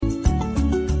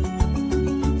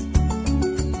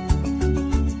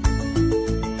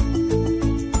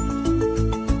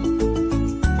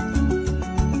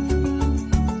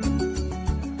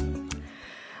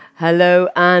Hello,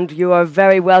 and you are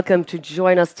very welcome to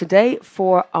join us today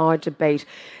for our debate.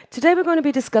 Today we're going to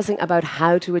be discussing about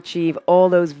how to achieve all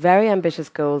those very ambitious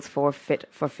goals for Fit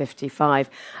for 55.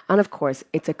 And of course,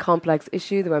 it's a complex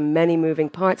issue. There are many moving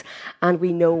parts, and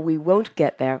we know we won't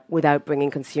get there without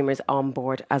bringing consumers on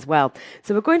board as well.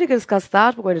 So we're going to discuss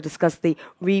that. We're going to discuss the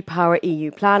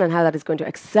REPowerEU plan and how that is going to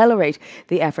accelerate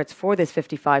the efforts for this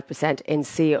 55% in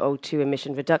CO2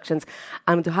 emission reductions,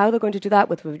 and how they're going to do that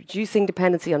with reducing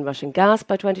dependency on Russian gas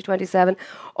by 2027,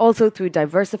 also through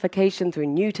diversification, through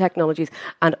new technologies,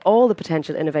 and all the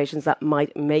potential innovations that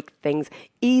might make things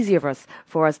easier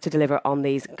for us to deliver on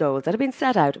these goals that have been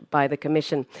set out by the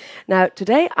Commission. Now,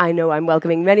 today, I know I'm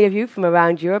welcoming many of you from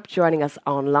around Europe joining us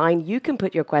online. You can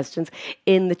put your questions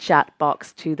in the chat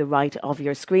box to the right of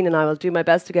your screen, and I will do my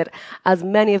best to get as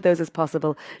many of those as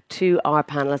possible to our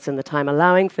panellists in the time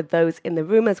allowing. For those in the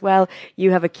room as well, you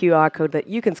have a QR code that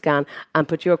you can scan and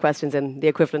put your questions in the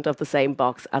equivalent of the same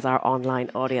box as our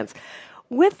online audience.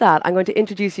 With that, I'm going to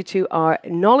introduce you to our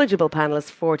knowledgeable panellists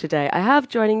for today. I have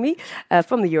joining me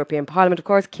from the European Parliament, of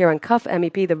course, Kieran Cuff,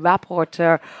 MEP, the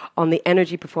rapporteur on the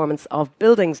Energy Performance of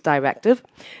Buildings Directive.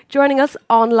 Joining us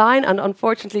online, and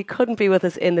unfortunately couldn't be with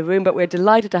us in the room, but we're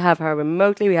delighted to have her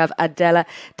remotely. We have Adela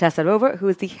Tesarover, who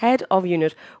is the Head of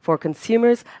Unit for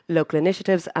Consumers, Local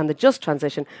Initiatives and the Just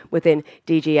Transition within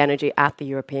DG Energy at the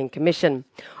European Commission.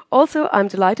 Also, I'm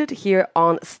delighted here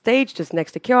on stage, just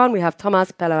next to Kieran, we have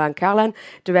Thomas Pellerin-Carlin,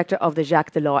 Director of the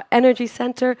Jacques Delors Energy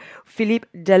Centre. Philippe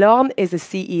Delorme is the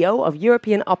CEO of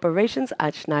European Operations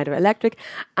at Schneider Electric.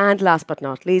 And last but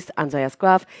not least, Andreas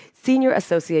Graf, Senior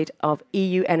Associate of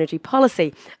EU Energy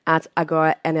Policy at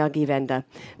Agora Energiewende.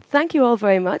 Thank you all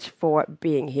very much for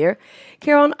being here.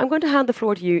 Kieran, I'm going to hand the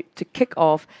floor to you to kick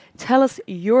off. Tell us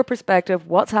your perspective,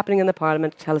 what's happening in the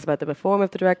Parliament, tell us about the reform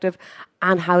of the directive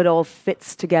and how it all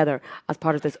fits together as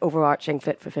part of this overarching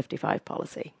Fit for 55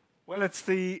 policy. Well, it's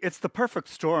the perfect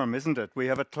storm, isn't it? We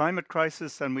have a climate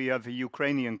crisis and we have a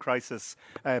Ukrainian crisis,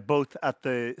 both at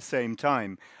the same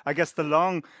time. I guess the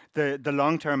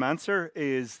long-term answer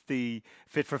is the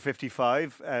Fit for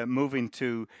 55, moving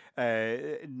to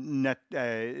net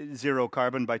zero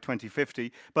carbon by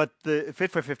 2050. But the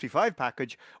Fit for 55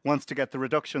 package wants to get the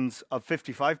reductions of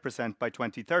 55% by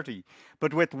 2030.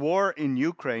 But with war in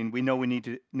Ukraine, we know we need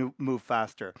to move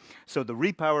faster. So the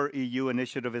REPowerEU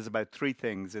initiative is about three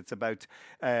things. It's about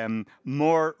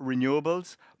more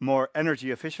renewables, more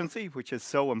energy efficiency, which is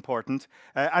so important,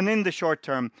 and in the short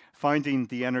term, finding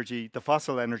the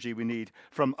fossil energy we need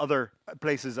from other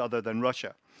places other than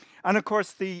Russia. And of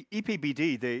course, the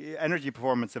EPBD, the Energy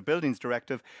Performance of Buildings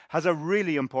Directive, has a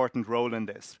really important role in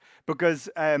this because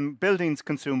buildings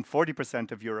consume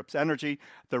 40% of Europe's energy.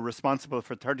 They're responsible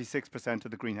for 36%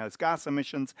 of the greenhouse gas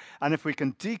emissions. And if we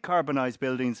can decarbonize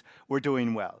buildings, we're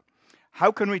doing well. How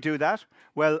can we do that?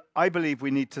 Well, I believe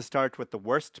we need to start with the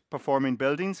worst performing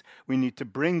buildings. We need to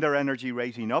bring their energy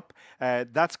rating up.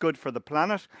 That's good for the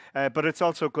planet, but it's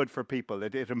also good for people.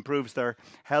 It improves their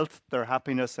health, their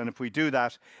happiness, and if we do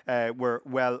that, we're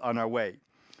well on our way.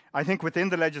 I think within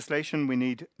the legislation, we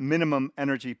need minimum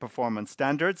energy performance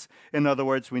standards. In other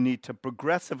words, we need to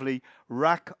progressively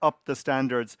rack up the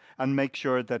standards and make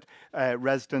sure that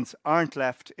residents aren't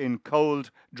left in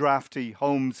cold, drafty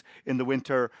homes in the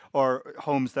winter or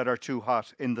homes that are too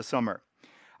hot in the summer.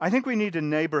 I think we need a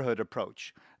neighbourhood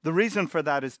approach. The reason for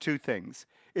that is two things.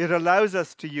 It allows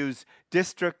us to use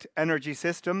district energy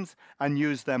systems and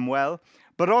use them well,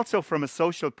 but also from a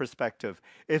social perspective,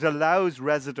 it allows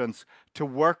residents to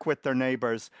work with their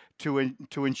neighbours to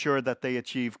ensure that they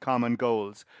achieve common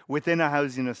goals within a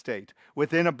housing estate,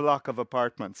 within a block of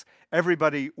apartments.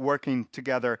 Everybody working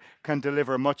together can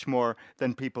deliver much more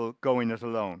than people going it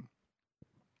alone.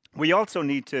 We also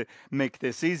need to make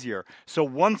this easier. So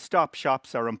one-stop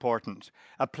shops are important.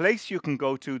 A place you can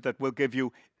go to that will give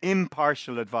you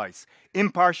impartial advice.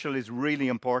 Impartial is really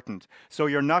important. So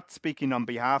you're not speaking on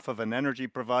behalf of an energy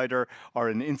provider or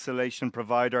an insulation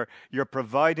provider. You're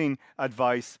providing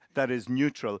advice that is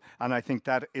neutral. And I think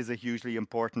that is a hugely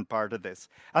important part of this.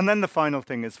 And then the final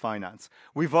thing is finance.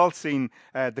 We've all seen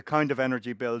the kind of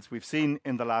energy bills we've seen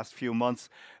in the last few months.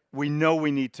 We know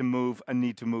we need to move and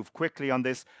need to move quickly on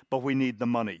this, but we need the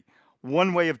money.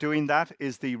 One way of doing that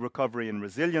is the recovery and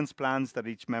resilience plans that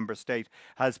each member state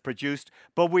has produced,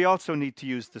 but we also need to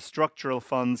use the structural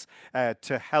funds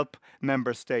to help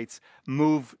member states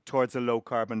move towards a low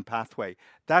carbon pathway.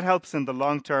 That helps in the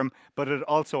long term, but it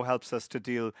also helps us to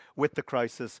deal with the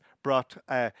crisis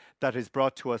that is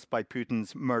brought to us by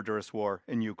Putin's murderous war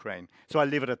in Ukraine. So I'll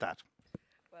leave it at that.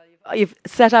 You've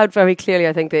set out very clearly,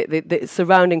 I think, the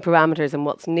surrounding parameters and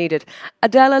what's needed.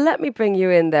 Adela, let me bring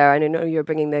you in there. And I know you're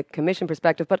bringing the Commission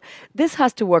perspective, but this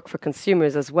has to work for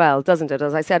consumers as well, doesn't it?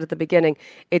 As I said at the beginning,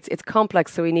 it's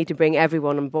complex, so we need to bring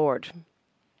everyone on board.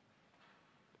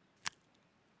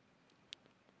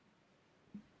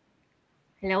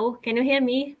 Hello, can you hear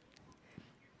me?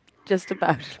 Just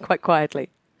about, quite quietly.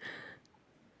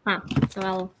 So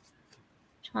I'll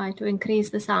try to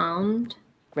increase the sound.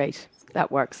 Great,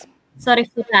 that works. Sorry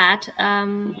for that.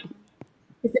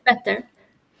 Is it better?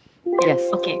 Yes.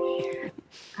 Okay.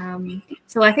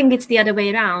 So I think it's the other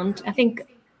way around. I think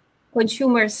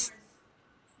consumers,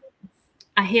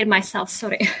 I hear myself,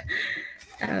 sorry.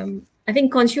 I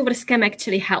think consumers can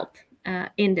actually help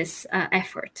in this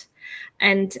effort.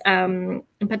 And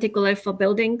in particular for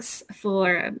buildings,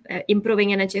 for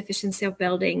improving energy efficiency of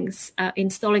buildings,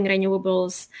 installing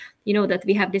renewables, you know that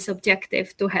we have this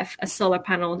objective to have a solar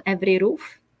panel on every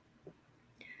roof.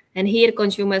 And here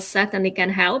consumers certainly can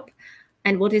help.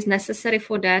 And what is necessary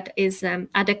for that is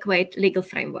adequate legal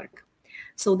framework.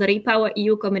 So the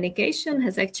REPowerEU communication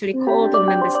has actually called on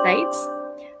member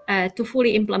states to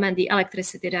fully implement the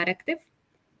electricity directive,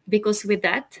 because with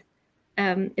that,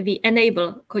 we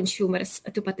enable consumers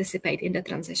to participate in the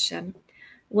transition.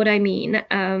 What I mean,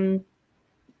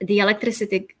 the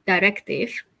electricity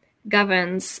directive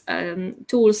governs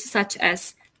tools such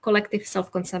as collective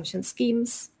self-consumption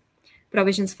schemes,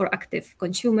 provisions for active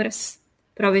consumers,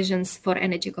 provisions for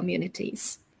energy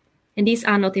communities. And these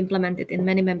are not implemented in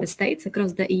many member states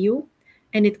across the EU,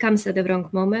 and it comes at the wrong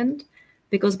moment,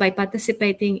 because by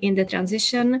participating in the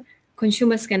transition,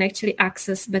 consumers can actually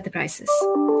access better prices.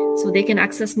 So they can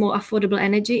access more affordable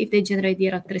energy if they generate the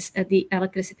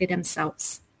electricity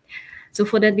themselves. So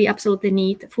for that, we absolutely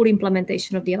need full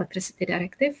implementation of the electricity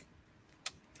directive.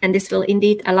 And this will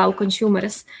indeed allow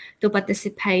consumers to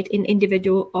participate in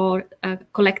individual or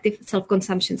collective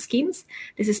self-consumption schemes.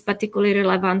 This is particularly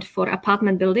relevant for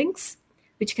apartment buildings,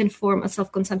 which can form a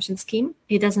self-consumption scheme.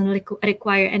 It doesn't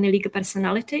require any legal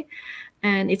personality,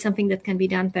 and it's something that can be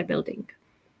done per building.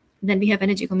 Then we have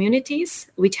energy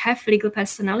communities, which have legal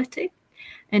personality,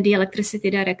 and the electricity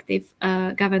directive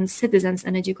governs citizens'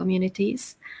 energy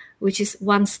communities, which is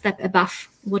one step above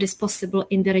what is possible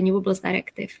in the renewables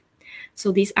directive.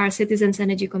 So these are citizens'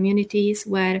 energy communities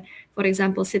where, for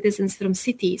example, citizens from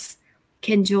cities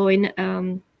can join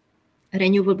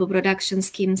renewable production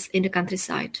schemes in the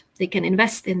countryside. They can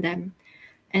invest in them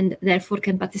and therefore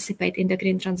can participate in the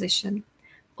green transition.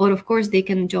 Or, of course, they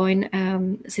can join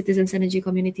citizens' energy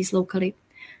communities locally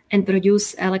and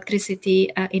produce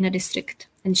electricity in a district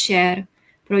and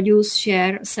produce,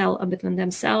 share, sell between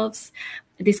themselves.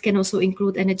 This can also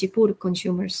include energy poor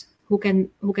consumers who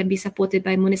can be supported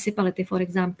by municipality, for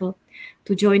example,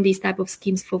 to join these type of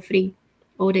schemes for free,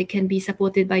 or they can be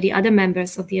supported by the other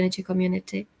members of the energy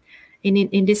community.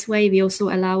 In this way, we also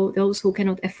allow those who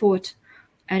cannot afford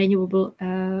renewable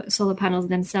solar panels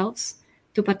themselves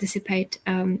to participate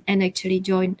and actually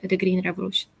join the green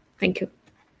revolution. Thank you.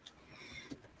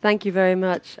 Thank you very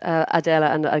much, Adela.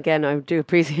 And again, I do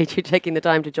appreciate you taking the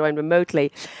time to join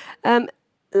remotely.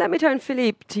 Let me turn,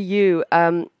 Philippe, to you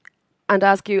and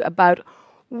ask you about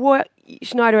what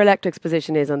Schneider Electric's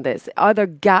position is on this. Are there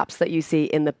gaps that you see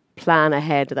in the plan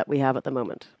ahead that we have at the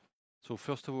moment? So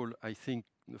first of all, I think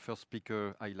the first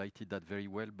speaker highlighted that very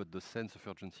well, but the sense of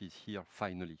urgency is here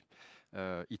finally.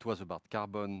 It was about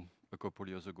carbon a couple of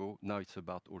years ago. Now it's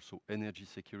about also energy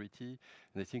security.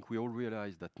 And I think we all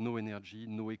realize that no energy,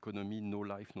 no economy, no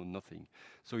life, no nothing.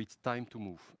 So it's time to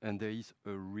move. And there is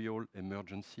a real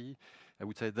emergency. I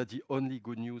would say that's the only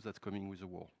good news that's coming with the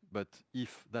war. But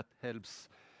if that helps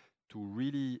to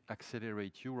really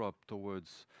accelerate Europe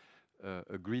towards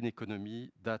a green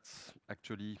economy, that's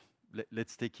actually,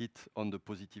 let's take it on the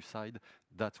positive side.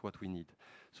 That's what we need.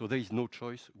 So there is no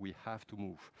choice. We have to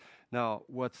move. Now,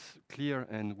 what's clear,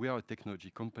 and we are a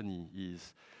technology company,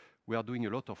 is we are doing a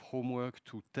lot of homework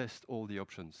to test all the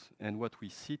options. And what we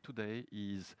see today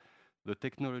is the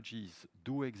technologies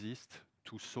do exist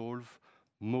to solve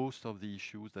most of the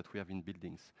issues that we have in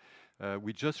buildings.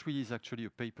 We just released actually a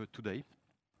paper today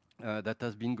that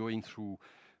has been going through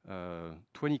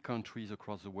 20 countries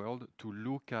across the world to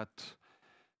look at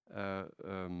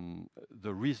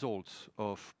the results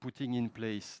of putting in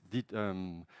place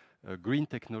green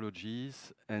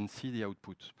technologies and see the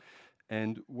output.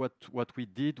 And what we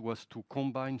did was to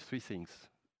combine three things.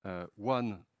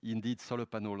 One, indeed, solar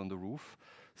panel on the roof.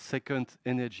 Second,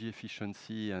 energy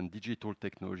efficiency and digital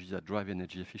technologies that drive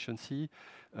energy efficiency.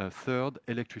 Third,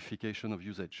 electrification of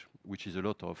usage, which is a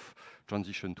lot of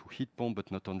transition to heat pump, but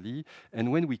not only.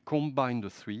 And when we combine the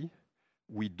three,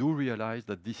 we do realize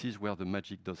that this is where the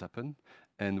magic does happen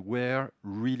and where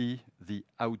really the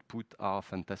output are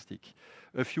fantastic.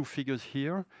 A few figures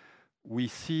here. We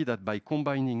see that by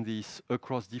combining this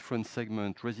across different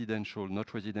segments, residential,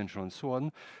 not residential, and so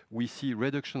on, we see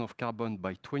reduction of carbon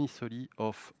by 2030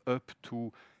 of up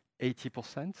to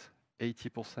 80%,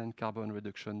 80% carbon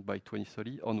reduction by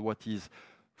 2030 on what is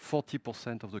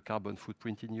 40% of the carbon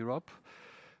footprint in Europe.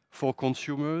 For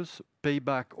consumers,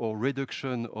 payback or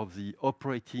reduction of the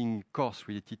operating costs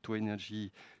related to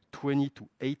energy, 20 to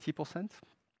 80%.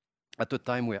 At a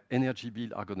time where energy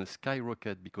bills are going to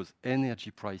skyrocket because energy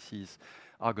prices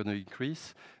are going to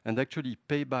increase, and actually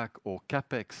payback or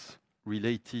capex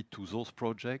related to those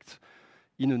projects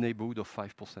in a neighborhood of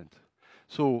 5%.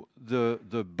 So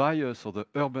the bias or the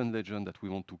urban legend that we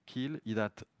want to kill is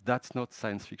that that's not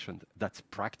science fiction. That's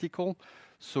practical.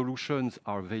 Solutions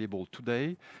are available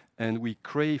today, and we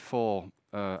crave for,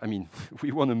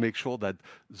 we want to make sure that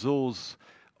those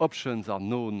options are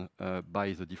known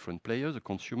by the different players, the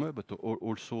consumer, but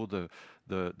also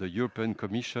the European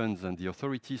Commissions and the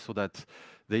authorities, so that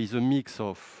there is a mix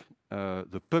of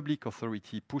the public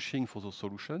authority pushing for those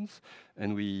solutions,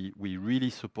 and we really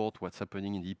support what's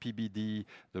happening in the EPBD,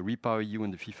 the REPowerEU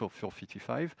and the Fit for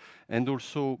 55, and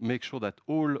also make sure that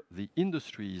all the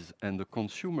industries and the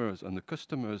consumers and the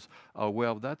customers are aware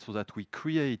of that, so that we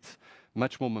create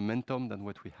much more momentum than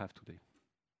what we have today.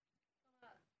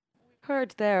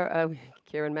 Heard there,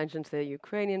 Kieran mentioned the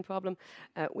Ukrainian problem.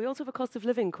 We also have a cost of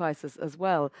living crisis as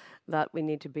well that we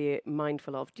need to be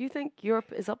mindful of. Do you think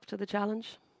Europe is up to the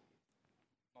challenge?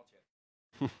 Not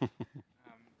yet.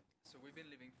 So we've been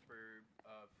living through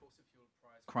a fossil fuel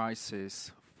price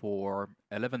crisis for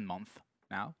 11 months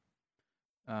now.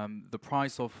 The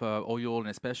price of oil and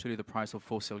especially the price of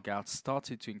fossil gas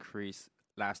started to increase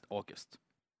last August.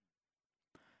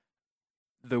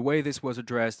 The way this was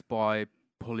addressed by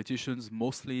politicians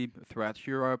mostly throughout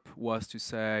Europe was to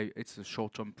say it's a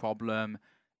short-term problem,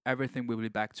 everything will be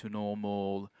back to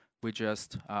normal, we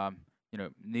just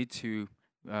need to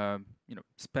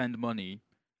spend money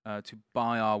to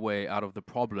buy our way out of the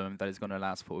problem that is going to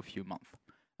last for a few months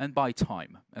and buy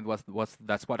time. And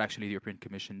that's what actually the European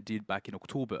Commission did back in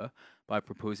October by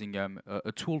proposing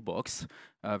a toolbox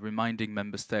reminding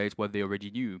member states what they already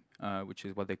knew, which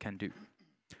is what they can do.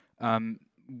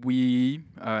 We,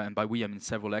 and by we I mean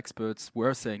several experts,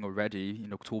 were saying already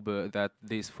in October that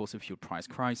this fossil fuel price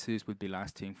crisis would be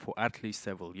lasting for at least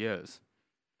several years.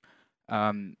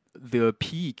 The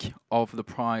peak of the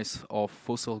price of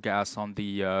fossil gas on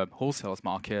the wholesale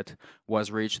market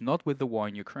was reached not with the war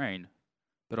in Ukraine,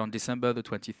 but on December the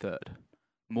 23rd,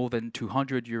 more than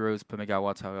 200 euros per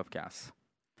megawatt hour of gas.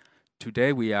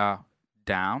 Today we are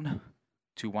down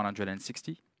to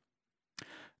 160.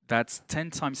 That's 10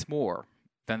 times more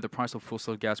than the price of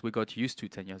fossil gas we got used to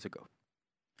 10 years ago.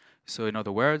 So in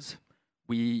other words,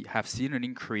 we have seen an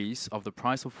increase of the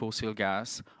price of fossil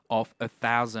gas of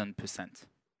 1,000%.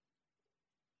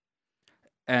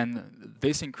 And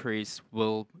this increase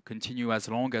will continue as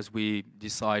long as we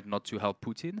decide not to help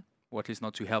Putin, or at least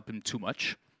not to help him too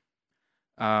much.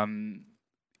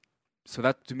 So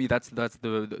that, to me, that's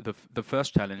the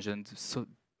first challenge. And so,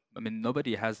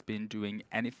 nobody has been doing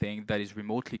anything that is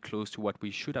remotely close to what we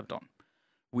should have done.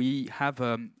 We have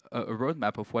a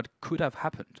roadmap of what could have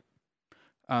happened.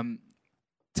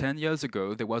 10 years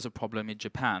ago, there was a problem in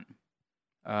Japan.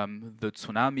 The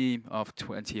tsunami of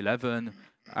 2011,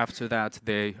 after that,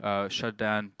 they shut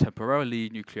down temporarily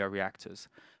nuclear reactors.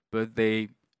 But they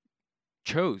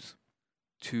chose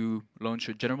to launch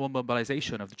a general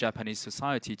mobilization of the Japanese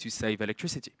society to save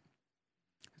electricity.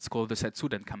 It's called the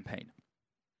Setsuden campaign.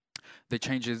 They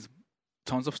changes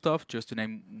tons of stuff. Just to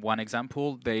name one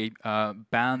example, they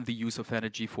banned the use of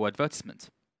energy for advertisement.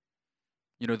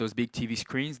 You know, those big TV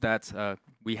screens that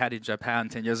we had in Japan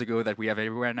 10 years ago that we have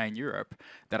everywhere now in Europe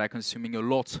that are consuming a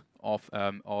lot of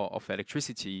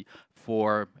electricity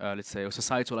for, let's say, a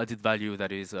societal added value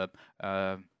that is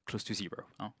close to zero.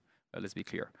 Let's be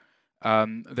clear.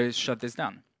 They shut this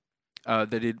down.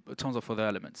 They did tons of other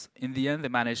elements. In the end, they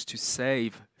managed to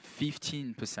save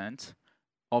 15%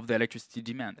 of the electricity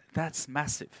demand. That's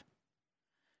massive.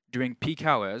 During peak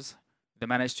hours, they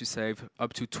managed to save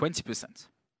up to 20%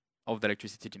 of the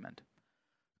electricity demand.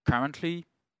 Currently,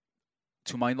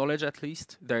 to my knowledge at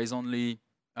least, there is only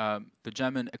the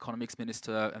German economics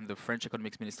minister and the French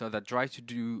economics minister that try to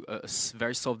do a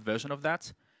very soft version of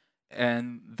that,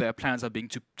 and their plans are being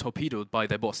torpedoed by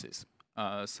their bosses.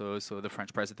 So the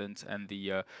French president and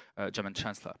the German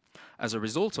chancellor. As a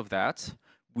result of that,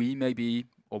 we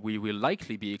will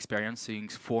likely be experiencing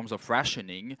forms of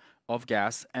rationing of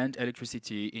gas and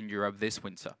electricity in Europe this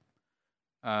winter.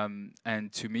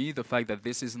 And to me, the fact that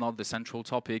this is not the central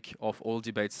topic of all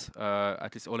debates,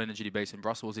 at least all energy debates in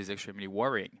Brussels, is extremely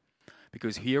worrying.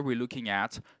 Because here we're looking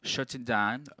at shutting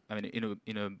down, I mean,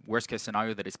 in a worst case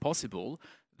scenario that is possible,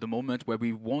 the moment where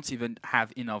we won't even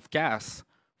have enough gas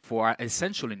for our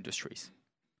essential industries,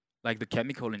 like the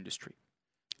chemical industry.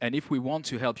 And if we want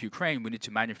to help Ukraine, we need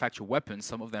to manufacture weapons.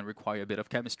 Some of them require a bit of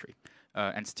chemistry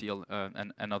and steel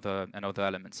and other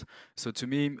elements. So to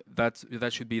me,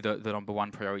 that should be the number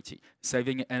one priority.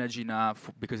 Saving energy now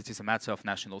because it is a matter of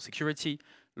national security,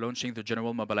 launching the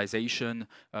general mobilization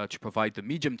to provide the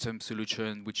medium-term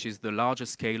solution, which is the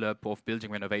largest scale-up of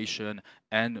building renovation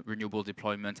and renewable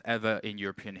deployment ever in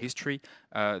European history.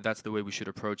 That's the way we should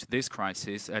approach this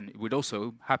crisis, and it would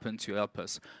also happen to help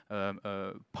us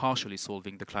partially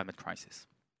solving the climate crisis.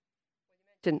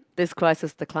 This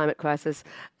crisis, the climate crisis,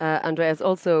 Andreas,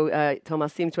 also,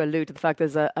 Thomas, seems to allude to the fact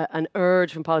there's an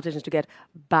urge from politicians to get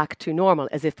back to normal,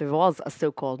 as if there was a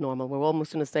so-called normal. We're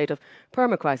almost in a state of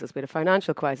perma-crisis. We had a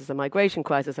financial crisis, a migration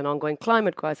crisis, an ongoing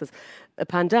climate crisis, a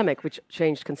pandemic which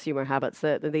changed consumer habits,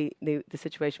 the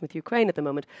situation with Ukraine at the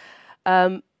moment.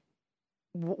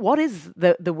 What is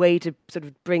the way to sort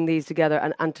of bring these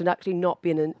together and to actually not be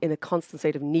in a constant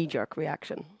state of knee-jerk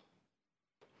reaction?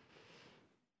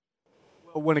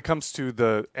 When it comes to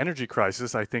the energy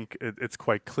crisis, I think it's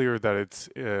quite clear that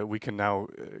we can now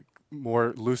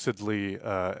more lucidly,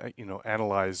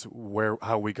 analyze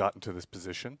how we got into this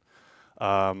position.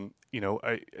 A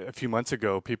few months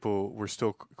ago, people were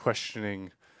still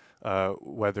questioning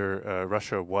whether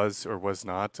Russia was or was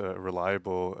not a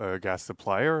reliable gas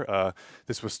supplier.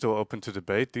 This was still open to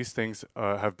debate. These things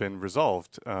have been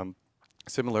resolved.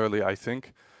 Similarly, I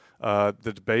think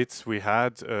the debates we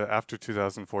had after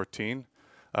 2014.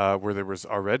 Where there was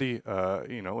already,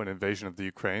 an invasion of the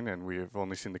Ukraine, and we have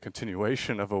only seen the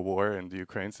continuation of a war in the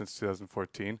Ukraine since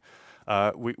 2014.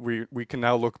 We can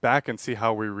now look back and see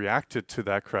how we reacted to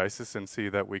that crisis and see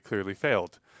that we clearly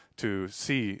failed to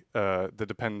see the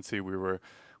dependency we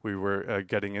were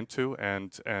getting into,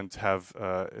 and have,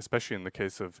 especially in the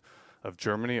case of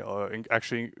Germany,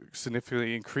 actually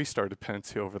significantly increased our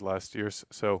dependency over the last years.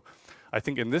 So I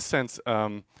think in this sense,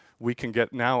 we can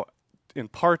get now in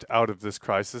part out of this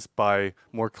crisis by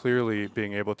more clearly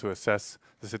being able to assess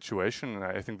the situation. And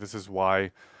I think this is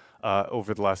why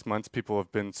over the last months people have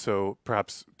been so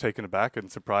perhaps taken aback and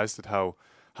surprised at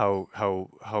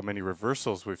how many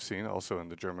reversals we've seen also in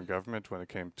the German government when it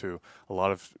came to a lot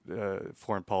of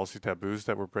foreign policy taboos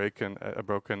that were broken,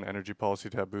 energy policy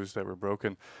taboos that were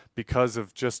broken, because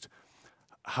of just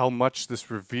how much this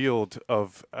revealed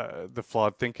of the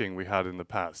flawed thinking we had in the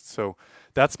past. So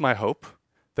that's my hope,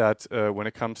 that when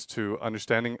it comes to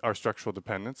understanding our structural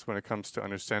dependence, when it comes to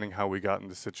understanding how we got in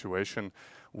this situation,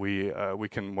 we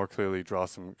can more clearly draw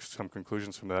some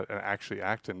conclusions from that and actually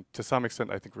act. And to some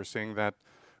extent, I think we're seeing that.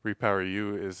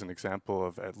 REPowerEU is an example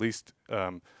of at least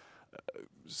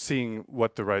seeing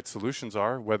what the right solutions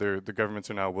are. Whether the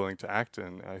governments are now willing to act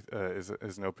and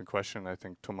is an open question. I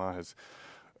think Thomas has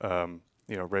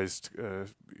raised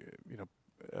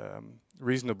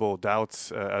reasonable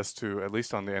doubts as to, at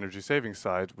least on the energy saving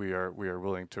side, we are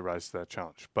willing to rise to that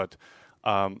challenge. But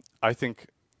I think,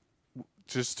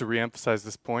 just to re-emphasize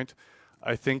this point,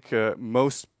 I think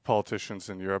most politicians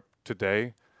in Europe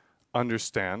today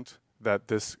understand that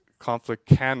this conflict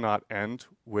cannot end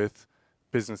with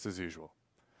business as usual.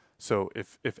 So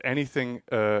if anything,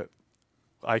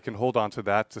 I can hold on to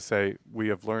that to say we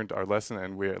have learned our lesson,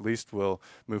 and we at least will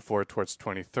move forward towards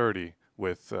 2030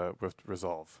 with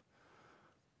resolve.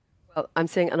 Well, I'm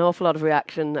seeing an awful lot of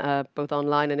reaction, both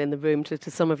online and in the room, to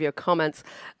some of your comments.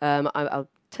 I'll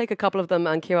take a couple of them,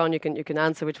 and Kieran, you can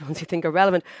answer which ones you think are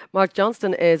relevant. Mark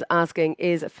Johnston is asking,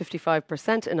 is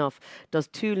 55% enough? Does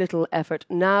too little effort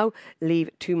now leave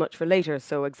too much for later?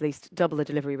 So at least double the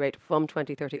delivery rate from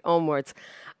 2030 onwards.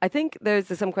 I think there's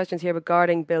some questions here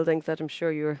regarding buildings that I'm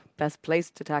sure you're best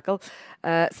placed to tackle.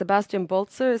 Sebastian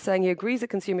Bolzer is saying he agrees that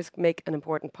consumers make an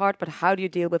important part, but how do you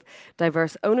deal with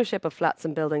diverse ownership of flats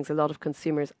and buildings? A lot of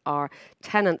consumers are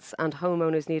tenants, and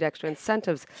homeowners need extra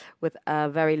incentives with a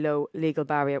very low legal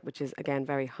barrier, which is again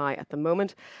very high at the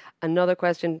moment. Another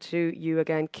question to you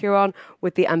again, Kieran.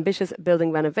 With the ambitious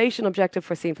building renovation objective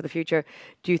foreseen for the future,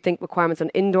 do you think requirements on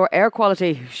indoor air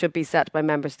quality should be set by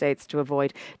member states to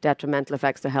avoid detrimental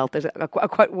effects to health? There's a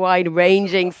quite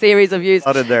wide-ranging series of views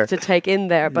to take in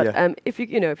there. But if you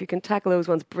can tackle those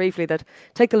ones briefly, that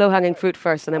take the low-hanging fruit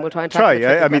first, and then we'll try and tackle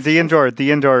I mean, the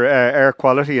indoor air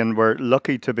quality, and we're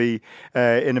lucky to be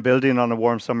in a building on a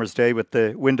warm summer's day with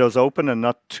the windows open and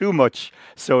not too much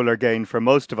solar gain for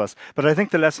most of us. But I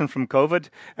think the lesson from COVID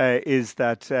is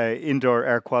that indoor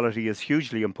air quality is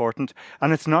hugely important.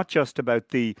 And it's not just about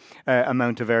the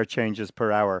amount of air changes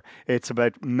per hour. It's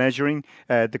about measuring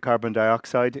the carbon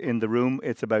dioxide in the room.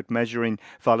 It's about measuring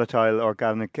volatile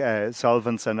organic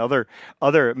solvents and other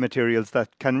materials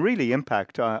that can really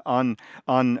impact on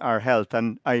our health.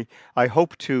 And I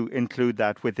hope to include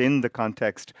that within the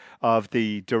context of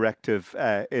the directive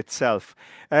itself.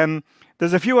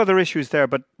 There's a few other issues there,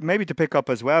 but maybe to pick up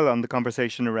as well on the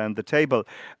conversation around the table.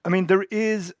 I mean, there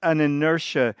is an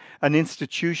inertia, an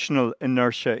institutional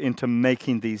inertia into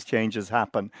making these changes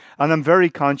happen. And I'm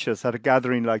very conscious at a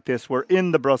gathering like this, we're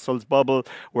in the Brussels bubble,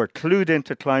 we're clued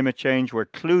into climate change, we're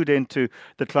clued into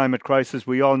the climate crisis.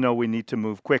 We all know we need to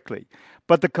move quickly.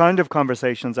 But the kind of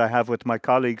conversations I have with my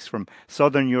colleagues from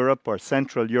Southern Europe or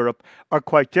Central Europe are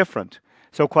quite different.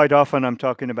 So quite often I'm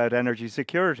talking about energy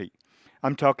security.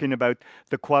 I'm talking about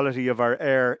the quality of our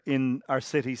air in our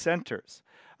city centres.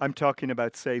 I'm talking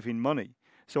about saving money.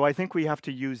 So I think we have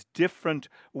to use different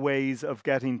ways of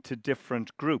getting to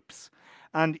different groups.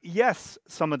 And yes,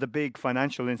 some of the big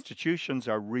financial institutions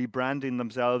are rebranding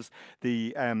themselves.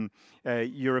 The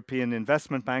European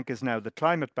Investment Bank is now the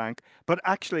Climate Bank. But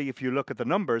actually, if you look at the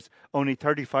numbers, only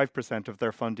 35% of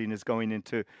their funding is going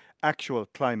into actual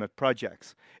climate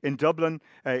projects. In Dublin,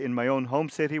 in my own home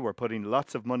city, we're putting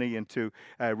lots of money into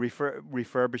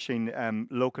refurbishing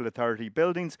local authority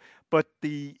buildings. But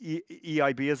the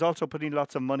EIB is also putting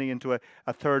lots of money into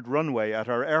a third runway at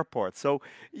our airport. So,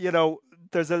 you know,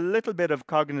 there's a little bit of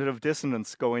cognitive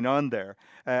dissonance going on there.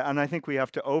 And I think we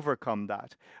have to overcome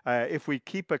that. If we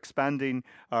keep expanding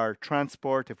our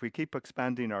transport, if we keep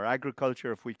expanding our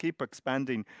agriculture, if we keep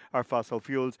expanding our fossil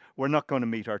fuels, we're not going to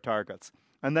meet our targets.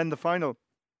 And then the final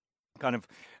kind of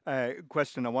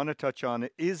question I want to touch on,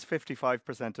 is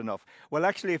 55% enough? Well,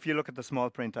 actually, if you look at the small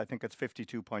print, I think it's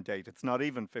 52.8. It's not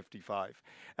even 55.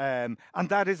 And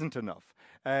that isn't enough.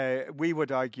 We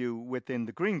would argue within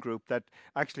the Green Group that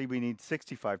actually we need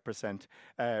 65%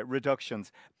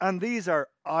 reductions. And these are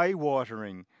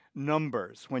eye-watering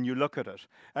numbers when you look at it.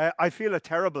 I feel a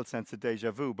terrible sense of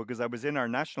déjà vu because I was in our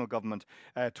national government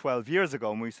 12 years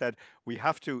ago and we said we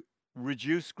have to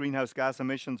reduce greenhouse gas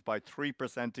emissions by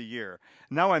 3% a year.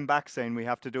 Now I'm back saying we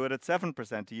have to do it at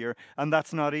 7% a year, and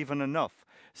that's not even enough.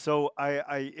 So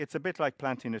it's a bit like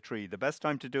planting a tree. The best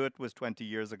time to do it was 20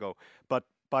 years ago, but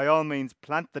by all means,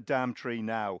 plant the damn tree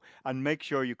now and make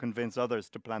sure you convince others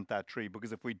to plant that tree,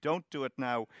 because if we don't do it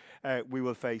now, we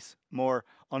will face more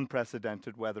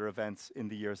unprecedented weather events in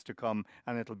the years to come,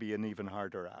 and it'll be an even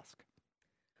harder ask.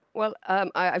 Well,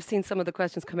 I've seen some of the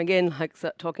questions coming in, like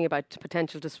talking about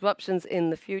potential disruptions in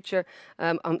the future.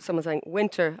 Someone saying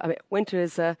winter. I mean, winter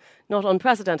is not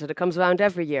unprecedented. It comes around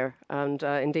every year. And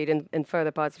indeed, in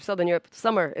further parts of Southern Europe,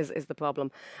 summer is the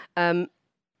problem.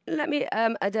 Let me,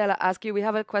 Adela, ask you. We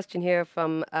have a question here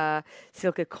from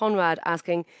Silke Conrad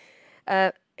asking,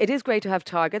 it is great to have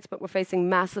targets, but we're facing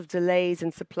massive delays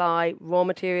in supply. Raw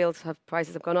materials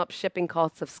prices have gone up, shipping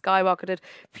costs have skyrocketed,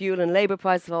 fuel and labour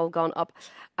prices have all gone up,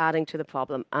 adding to the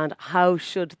problem. And how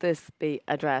should this be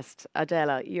addressed?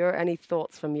 Adela, any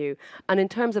thoughts from you? And in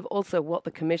terms of also what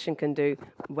the Commission can do,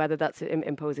 whether that's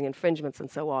imposing infringements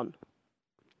and so on.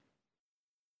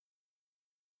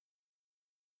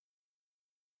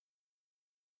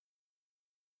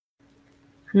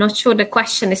 I'm not sure the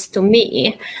question is to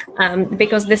me,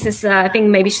 because this is, I think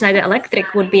maybe Schneider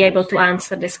Electric would be able to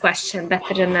answer this question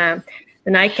better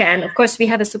than I can. Of course, we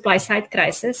have a supply side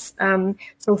crisis,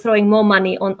 so throwing more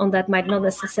money on that might not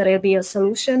necessarily be a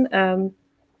solution.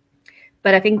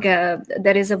 But I think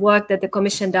there is a work that the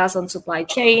Commission does on supply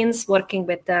chains, working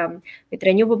with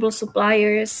renewable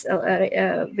suppliers,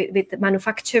 with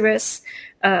manufacturers.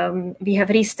 We have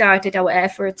restarted our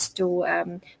efforts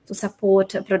to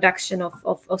support production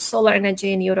of solar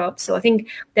energy in Europe. So I think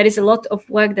there is a lot of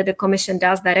work that the Commission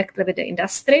does directly with the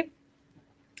industry.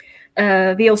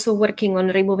 We're also working on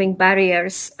removing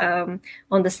barriers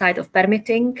on the side of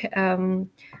permitting.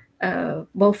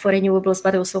 Both for renewables,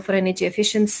 but also for energy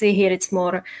efficiency. Here it's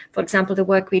more, for example, the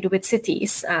work we do with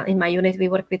cities. In my unit, we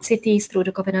work with cities through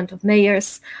the Covenant of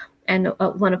Mayors. And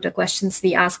one of the questions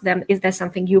we ask them, is there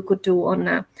something you could do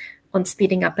on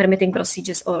speeding up permitting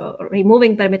procedures or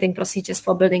removing permitting procedures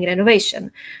for building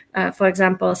renovation? For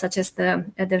example, such as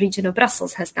the region of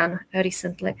Brussels has done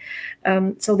recently.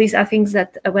 So these are things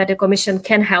that where the Commission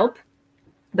can help.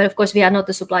 But of course, we are not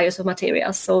the suppliers of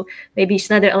materials. So maybe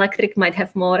Schneider Electric might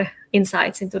have more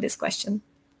insights into this question.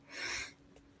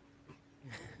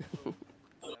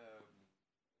 There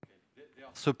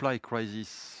are supply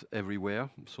crises everywhere,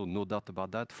 so no doubt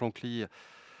about that. Frankly, I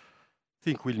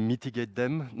think we'll mitigate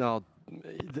them. Now,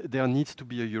 there needs to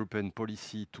be a European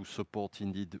policy to support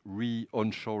indeed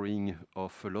re-onshoring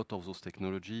of a lot of those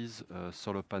technologies,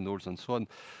 solar panels and so on.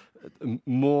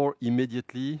 More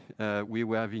immediately, we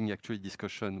were having actually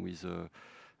discussion with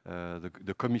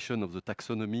the Commission of the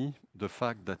Taxonomy, the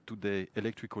fact that today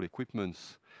electrical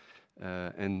equipments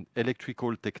and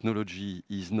electrical technology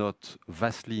is not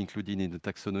vastly included in the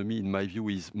taxonomy, in my view,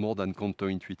 is more than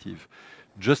counterintuitive.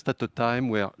 Just at a time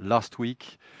where last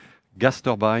week, gas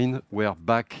turbines were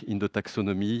back in the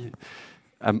taxonomy.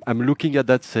 I'm looking at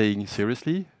that saying,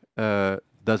 seriously,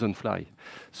 doesn't fly.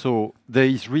 So there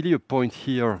is really a point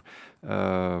here,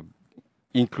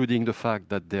 including the fact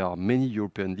that there are many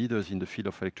European leaders in the field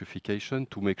of electrification,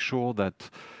 to make sure that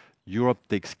Europe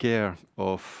takes care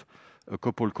of a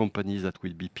couple companies that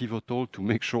will be pivotal, to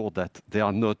make sure that they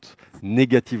are not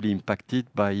negatively impacted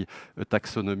by a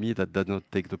taxonomy that does not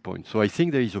take the point. So I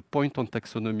think there is a point on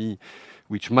taxonomy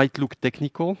which might look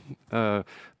technical,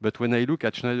 but when I look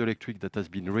at Schneider Electric, that has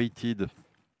been rated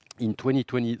in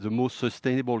 2020 the most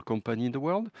sustainable company in the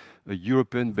world, a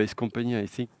European-based company, I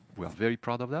think we are very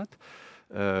proud of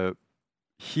that.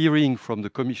 Hearing from the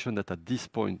Commission that at this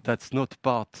point that's not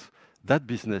part, that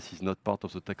business is not part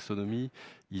of the taxonomy,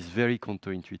 is very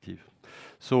counterintuitive.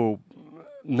 So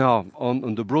now,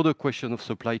 on the broader question of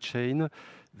supply chain,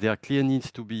 there clearly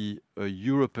needs to be a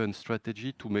European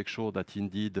strategy to make sure that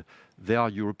indeed there are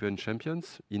European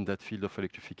champions in that field of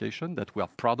electrification, that we are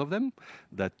proud of them,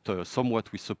 that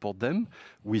somewhat we support them,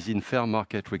 within fair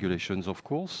market regulations, of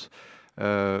course.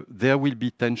 There will be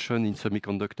tension in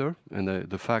semiconductor, and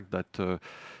the fact that,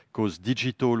 because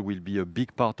digital will be a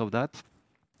big part of that.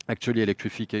 Actually,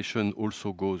 electrification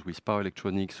also goes with power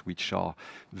electronics, which are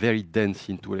very dense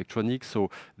into electronics. So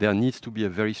there needs to be a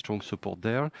very strong support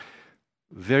there.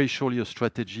 Very surely a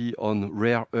strategy on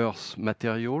rare earth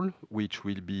material, which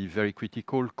will be very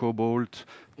critical, cobalt,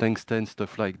 tungsten,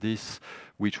 stuff like this,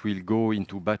 which will go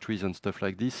into batteries and stuff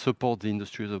like this, support the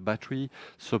industries of battery,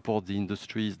 support the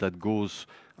industries that goes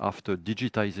after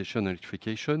digitization,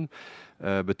 electrification.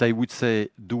 But I would say,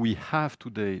 do we have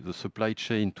today the supply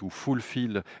chain to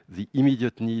fulfill the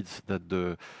immediate needs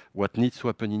that what needs to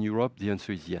happen in Europe? The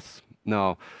answer is yes.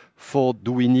 Now,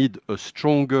 do we need a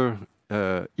stronger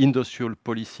industrial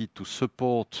policy to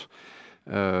support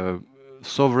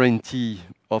sovereignty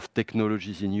of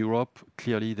technologies in Europe?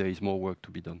 Clearly, there is more work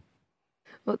to be done.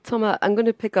 Well, Thomas, I'm going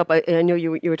to pick up. I know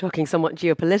you were talking somewhat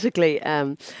geopolitically,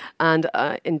 and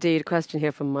indeed, a question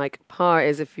here from Mike Parr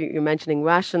is if you're mentioning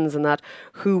rations and that,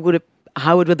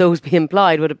 how would those be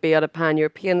implied? Would it be at a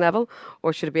pan-European level,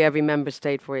 or should it be every member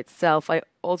state for itself? I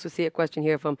also see a question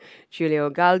here from Giulio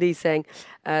Galdi saying,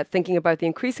 thinking about the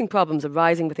increasing problems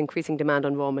arising with increasing demand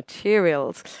on raw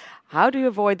materials, how do you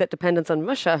avoid that dependence on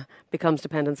Russia becomes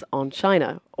dependence on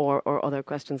China, or other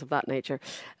questions of that nature?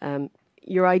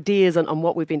 Your ideas on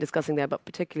what we've been discussing there, but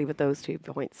particularly with those 2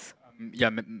 points.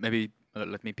 Maybe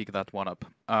let me pick that one up.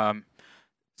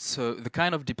 So the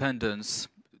kind of dependence,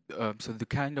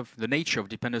 the nature of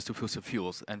dependence to fossil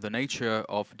fuels and the nature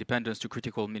of dependence to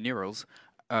critical minerals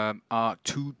are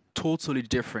 2 totally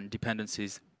different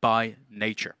dependencies by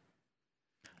nature.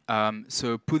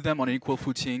 So put them on equal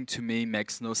footing, to me,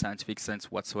 makes no scientific sense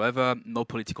whatsoever, no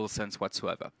political sense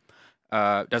whatsoever.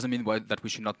 Doesn't mean that we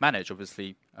should not manage,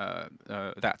 obviously,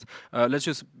 that. Let's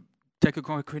just take a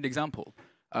concrete example.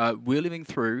 We're living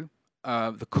through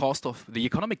the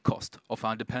economic cost of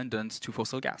our dependence to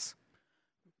fossil gas.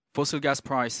 Fossil gas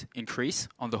price increase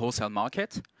on the wholesale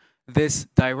market. This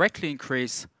directly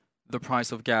increase the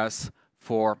price of gas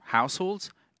for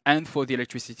households and for the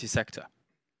electricity sector.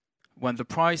 When the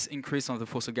price increase on the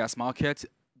fossil gas market,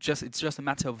 it's just a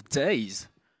matter of days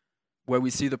where we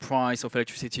see the price of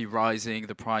electricity rising,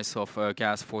 the price of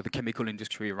gas for the chemical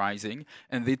industry rising,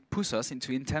 and it puts us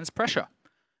into intense pressure.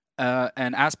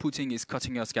 And as Putin is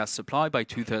cutting us gas supply by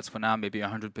 2/3 for now, maybe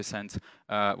 100%,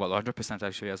 100%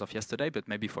 actually as of yesterday, but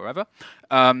maybe forever,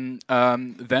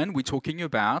 then we're talking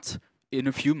about, in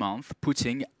a few months,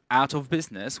 putting out of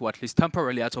business, or at least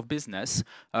temporarily out of business,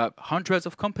 hundreds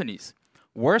of companies,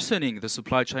 worsening the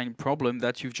supply chain problem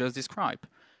that you've just described,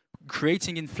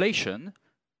 creating inflation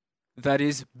that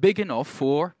is big enough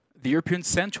for the European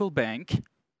Central Bank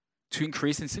to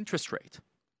increase its interest rate.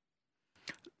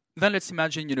 Then let's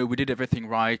imagine, we did everything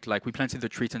right, like we planted the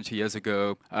tree 20 years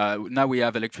ago. Now we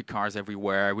have electric cars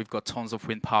everywhere. We've got tons of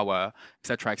wind power,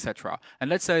 etc., etc. And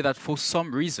let's say that for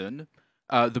some reason,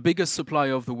 the biggest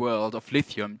supplier of the world of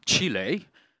lithium, Chile,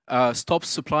 stops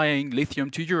supplying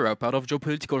lithium to Europe out of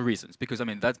geopolitical reasons. Because,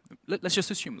 let's just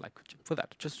assume, for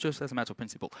that, just as a matter of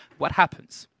principle. What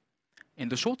happens? In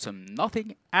the short term,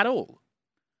 nothing at all.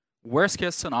 Worst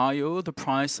case scenario, the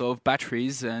price of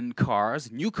batteries and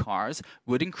cars, new cars,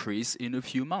 would increase in a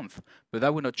few months, but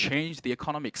that would not change the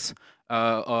economics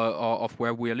of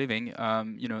where we are living,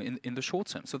 in the short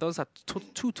term. So those are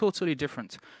two totally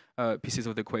different pieces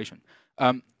of the equation.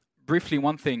 Briefly,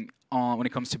 one thing when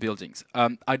it comes to buildings.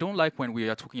 I don't like when we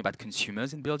are talking about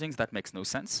consumers in buildings. That makes no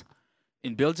sense.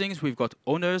 In buildings, we've got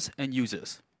owners and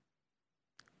users.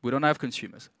 We don't have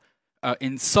consumers.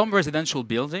 In some residential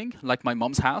building, like my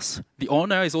mom's house, the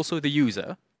owner is also the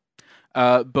user.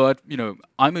 But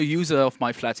I'm a user of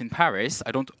my flat in Paris.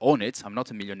 I don't own it. I'm not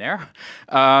a millionaire.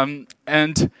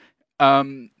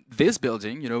 This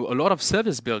building, a lot of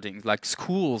service buildings like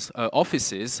schools,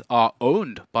 offices are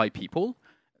owned by people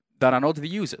that are not the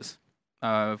users.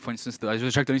 For instance, the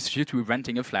Schneider Institute, we're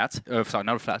renting a flat, sorry,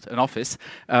 not a flat, an office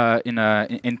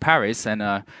in Paris,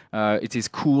 and it is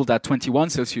cooled at 21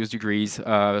 Celsius degrees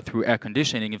through air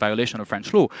conditioning in violation of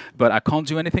French law, but I can't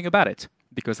do anything about it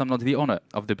because I'm not the owner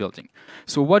of the building.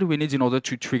 So what do we need in order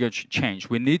to trigger change?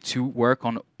 We need to work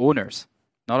on owners,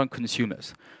 not on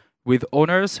consumers. With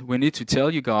owners, we need to tell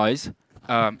you guys,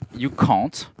 you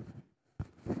can't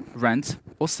rent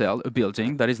or sell a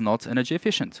building that is not energy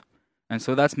efficient. And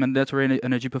so that's mandatory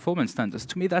energy performance standards.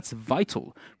 To me, that's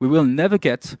vital. We will never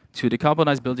get to the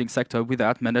decarbonized building sector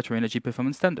without mandatory energy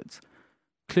performance standards,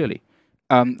 clearly.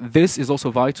 This is also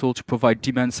vital to provide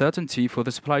demand certainty for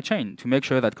the supply chain, to make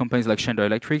sure that companies like Schneider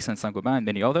Electric and Saint-Gobain and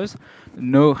many others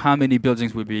know how many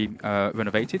buildings will be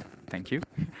renovated. Thank you.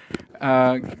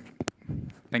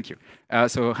 Thank you.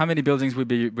 So how many buildings will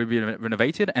be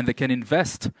renovated, and they can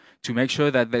invest to make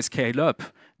sure that they scale up.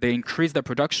 They increase their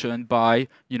production by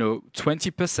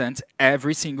 20%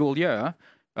 every single year,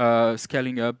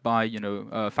 scaling up by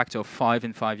a factor of 5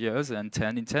 in 5 years and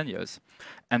 10 in 10 years.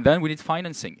 And then we need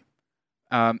financing.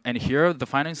 And here the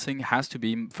financing has to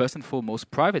be first and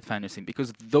foremost private financing,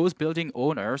 because those building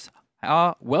owners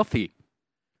are wealthy.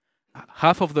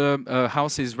 Half of the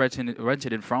houses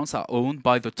rented in France are owned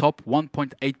by the top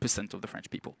 1.8% of the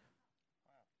French people.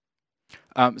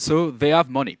 So they have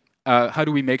money. How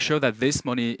do we make sure that this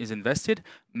money is invested?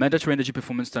 Mandatory energy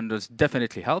performance standards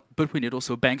definitely help, but we need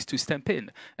also banks to step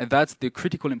in. And that's the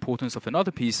critical importance of another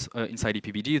piece inside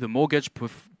EPBD, the mortgage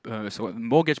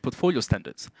portfolio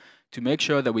standards, to make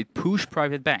sure that we push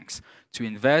private banks to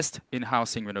invest in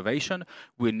housing renovation.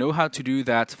 We know how to do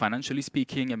that financially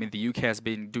speaking. I mean, the UK has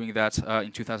been doing that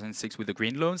in 2006 with the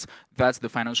green loans. That's the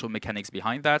financial mechanics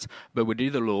behind that. But we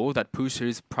need a law that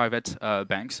pushes private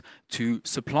banks to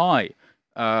supply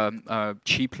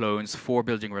cheap loans for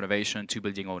building renovation to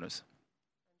building owners.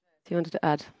 Do you wanted to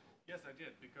add? Yes, I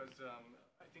did, because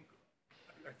I think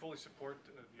I fully support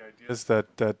the ideas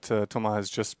that Thomas has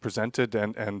just presented,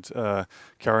 and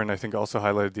Karen, I think, also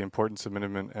highlighted the importance of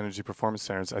minimum energy performance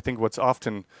standards. I think what's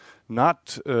often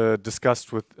not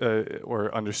discussed with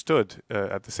or understood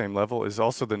at the same level is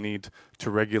also the need to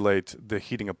regulate the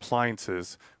heating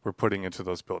appliances we're putting into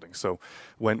those buildings. So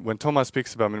when Thomas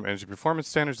speaks about minimum energy performance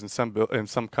standards, in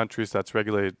some countries that's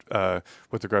regulated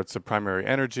with regards to primary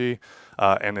energy,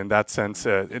 and in that sense,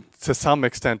 to some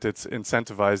extent, it's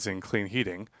incentivizing clean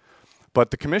heating. But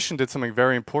the Commission did something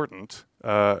very important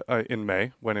in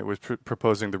May when it was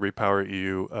proposing the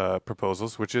REPowerEU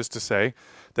proposals, which is to say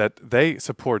that they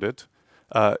supported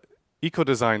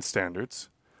eco-design standards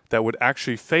that would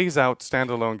actually phase out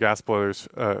standalone gas boilers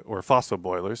or fossil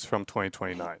boilers from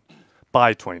 2029,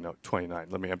 by 2029.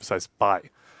 Let me emphasize by.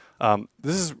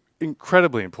 This is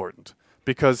incredibly important,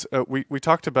 because we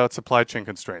talked about supply chain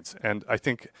constraints, and I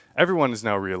think everyone is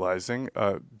now realizing,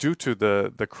 due to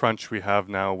the crunch we have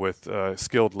now with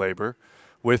skilled labor,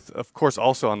 with, of course,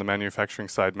 also on the manufacturing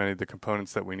side, many of the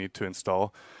components that we need to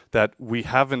install, that we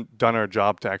haven't done our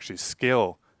job to actually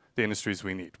scale the industries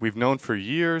we need. We've known for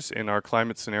years in our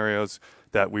climate scenarios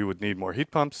that we would need more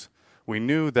heat pumps. We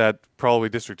knew that probably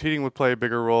district heating would play a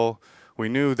bigger role. We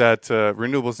knew that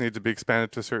renewables need to be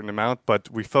expanded to a certain amount,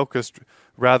 but we focused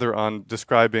rather on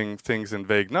describing things in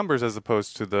vague numbers as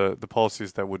opposed to the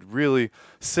policies that would really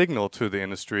signal to the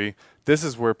industry, this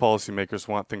is where policymakers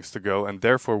want things to go, and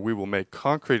therefore we will make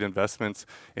concrete investments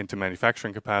into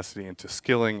manufacturing capacity, into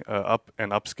skilling up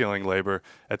and upskilling labor,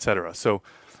 etc. So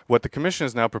what the Commission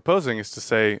is now proposing is to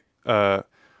say,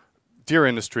 dear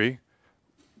industry,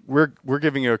 we're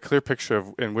giving you a clear picture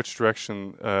of in which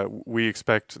direction we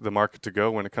expect the market to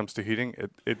go when it comes to heating.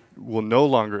 It will no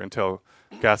longer entail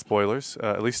gas boilers,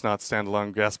 at least not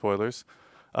standalone gas boilers,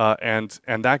 and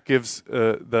that gives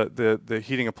the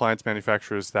heating appliance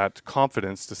manufacturers that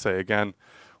confidence to say, again,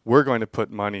 we're going to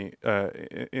put money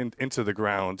into the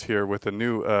ground here with a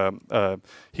new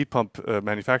heat pump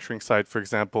manufacturing site, for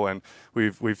example, and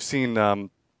we've seen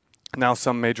now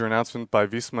some major announcement by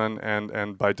Wiesmann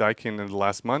and by Daikin in the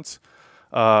last months,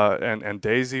 and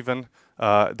days even,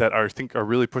 that I think are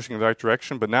really pushing in the right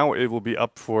direction. But now it will be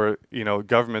up for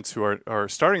governments who are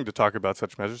starting to talk about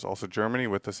such measures. Also Germany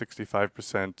with the 65%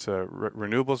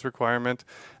 renewables requirement,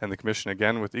 and the Commission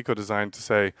again with eco-design to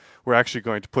say we're actually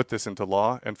going to put this into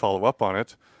law and follow up on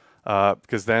it,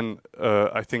 because then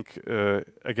I think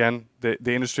again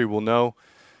the industry will know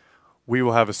we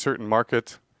will have a certain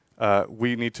market.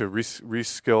 We need to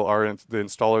reskill the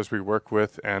installers we work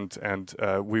with, and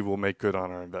we will make good on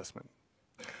our investment.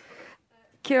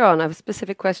 Kieran, I have a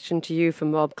specific question to you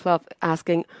from Rob Clough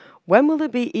asking, when will there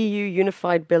be EU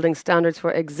unified building standards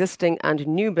for existing and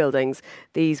new buildings?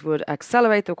 These would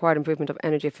accelerate the required improvement of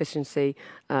energy efficiency.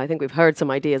 I think we've heard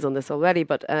some ideas on this already,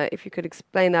 but if you could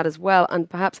explain that as well. And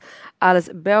perhaps Alice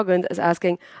Bergund is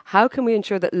asking, how can we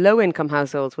ensure that low-income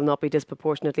households will not be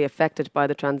disproportionately affected by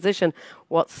the transition?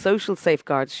 What social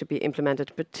safeguards should be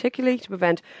implemented, particularly to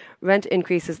prevent rent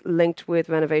increases linked with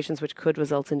renovations which could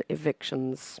result in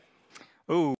evictions?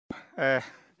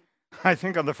 I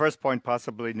think on the first point,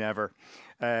 possibly never.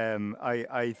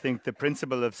 I think the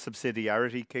principle of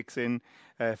subsidiarity kicks in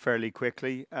fairly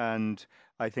quickly, and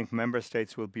I think member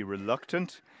states will be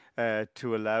reluctant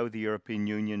to allow the European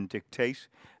Union dictate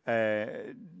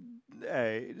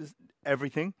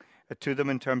everything to them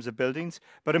in terms of buildings.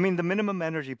 But I mean, the minimum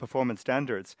energy performance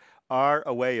standards are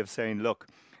a way of saying, look,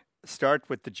 start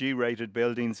with the G-rated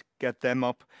buildings, get them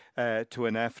up to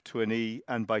an F, to an E,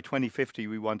 and by 2050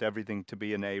 we want everything to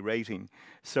be an A rating.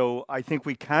 So I think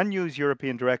we can use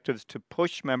European directives to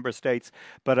push member states,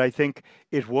 but I think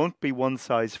it won't be one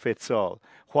size fits all.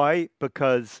 Why?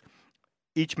 Because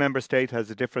each member state has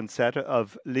a different set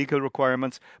of legal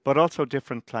requirements, but also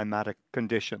different climatic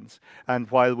conditions.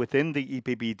 And while within the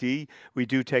EPBD, we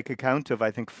do take account of, I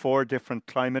think, 4 different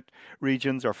climate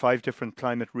regions or 5 different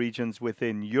climate regions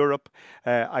within Europe,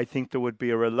 I think there would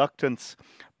be a reluctance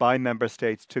by member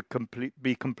states to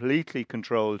be completely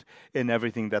controlled in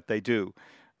everything that they do.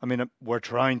 I mean, we're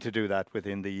trying to do that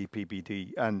within the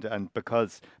EPBD, and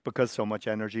because so much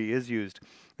energy is used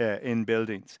in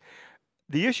buildings.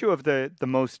 The issue of the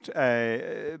most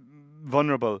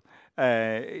vulnerable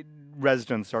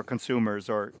residents or consumers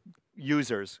or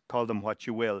users, call them what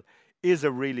you will, is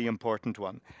a really important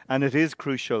one. And it is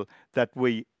crucial that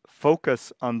we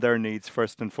focus on their needs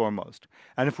first and foremost.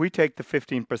 And if we take the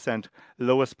 15%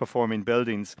 lowest performing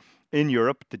buildings in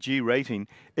Europe, the G rating,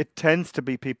 it tends to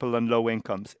be people on low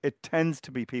incomes. It tends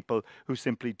to be people who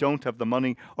simply don't have the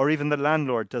money, or even the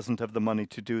landlord doesn't have the money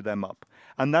to do them up.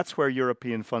 And that's where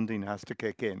European funding has to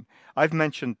kick in. I've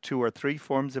mentioned 2 or 3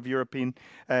 forms of European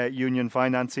Union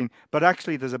financing, but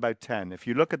actually there's about 10. If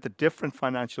you look at the different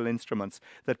financial instruments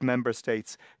that member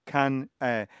states can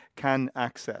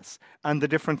access, and the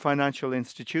different financial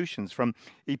institutions from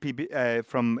EIB,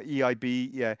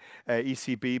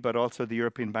 ECB, but also the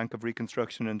European Bank of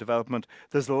Reconstruction and Development,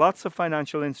 there's lots of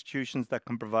financial institutions that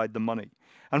can provide the money.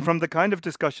 And from the kind of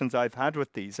discussions I've had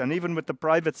with these, and even with the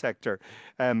private sector,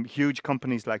 huge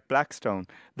companies like Blackstone,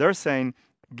 they're saying,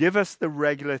 give us the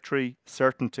regulatory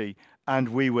certainty and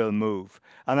we will move.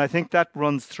 And I think that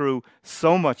runs through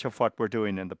so much of what we're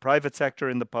doing in the private sector,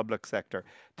 in the public sector.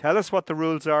 Tell us what the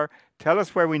rules are, tell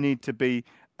us where we need to be,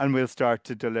 and we'll start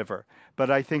to deliver. But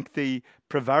I think the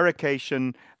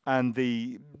prevarication and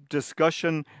the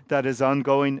discussion that is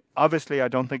ongoing, obviously I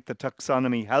don't think the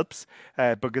taxonomy helps,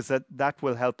 because that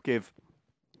will help give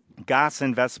gas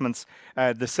investments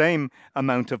the same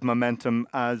amount of momentum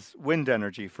as wind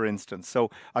energy, for instance. So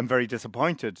I'm very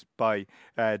disappointed by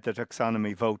the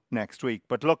taxonomy vote next week.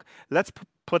 But look, let's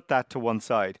put that to one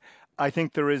side. I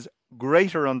think there is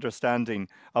greater understanding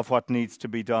of what needs to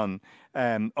be done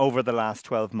over the last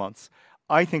 12 months.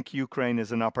 I think Ukraine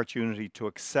is an opportunity to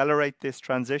accelerate this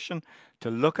transition, to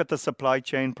look at the supply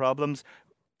chain problems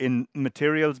in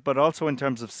materials, but also in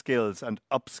terms of skills and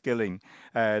upskilling.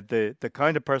 The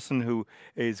kind of person who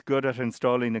is good at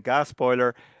installing a gas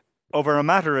boiler over a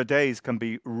matter of days can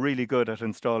be really good at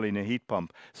installing a heat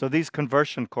pump. So these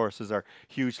conversion courses are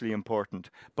hugely important,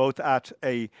 both at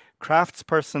a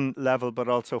craftsperson level, but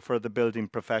also for the building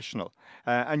professional.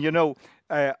 And you know,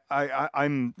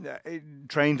 I'm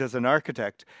trained as an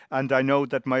architect, and I know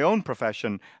that my own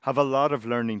profession have a lot of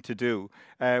learning to do.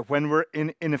 When we're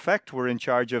in effect, we're in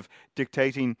charge of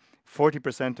dictating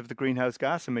 40% of the greenhouse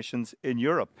gas emissions in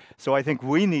Europe. So I think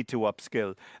we need to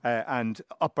upskill and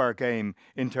up our game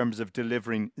in terms of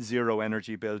delivering zero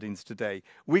energy buildings today.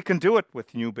 We can do it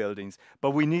with new buildings,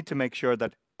 but we need to make sure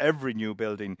that every new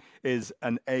building is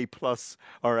an A plus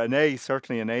or an A,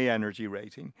 certainly an A energy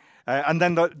rating. And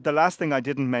then the last thing I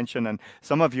didn't mention, and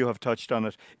some of you have touched on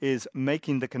it, is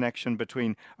making the connection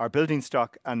between our building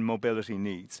stock and mobility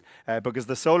needs. Because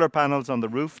the solar panels on the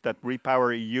roof that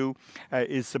REPowerEU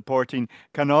is supporting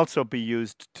can also be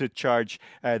used to charge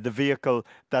the vehicle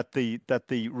that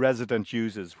the resident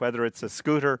uses, whether it's a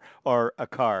scooter or a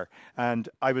car. And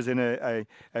I was in a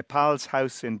pal's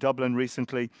house in Dublin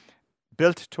recently,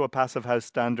 built to a passive house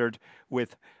standard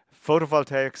with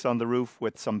photovoltaics on the roof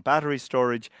with some battery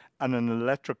storage and an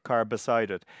electric car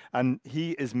beside it. And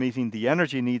he is meeting the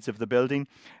energy needs of the building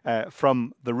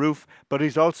from the roof, but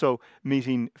he's also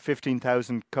meeting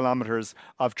 15,000 kilometres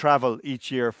of travel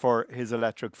each year for his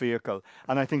electric vehicle.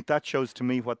 And I think that shows to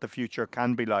me what the future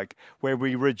can be like, where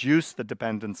we reduce the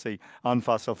dependency on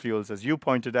fossil fuels. As you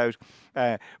pointed out,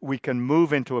 we can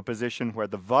move into a position where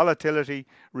the volatility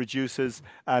reduces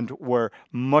and we're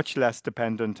much less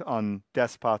dependent on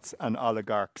despots and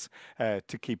oligarchs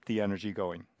to keep the energy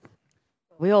going.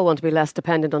 We all want to be less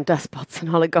dependent on despots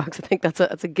and oligarchs. I think that's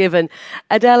a given.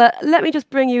 Adela, let me just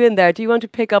bring you in there. Do you want to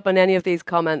pick up on any of these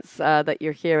comments that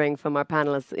you're hearing from our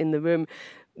panelists in the room?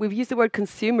 We've used the word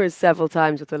consumers several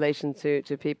times with relation to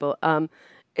people.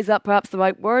 Is that perhaps the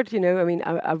right word? You know, I mean,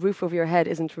 a roof over your head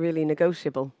isn't really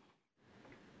negotiable.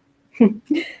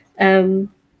 Well,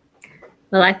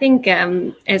 I think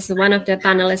as one of the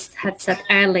panelists had said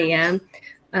earlier,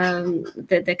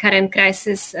 the current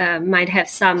crisis might have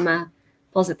some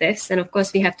positives, and of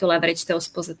course we have to leverage those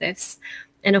positives.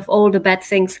 And of all the bad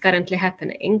things currently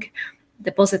happening,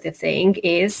 the positive thing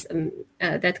is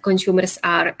that consumers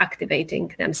are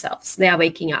activating themselves. They are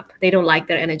waking up. They don't like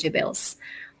their energy bills.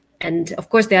 And of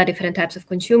course there are different types of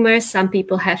consumers. Some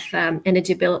people have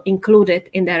energy bill included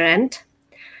in their rent.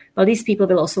 Well, these people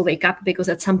will also wake up because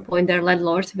at some point their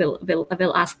landlord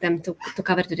will ask them to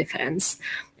cover the difference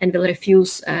and will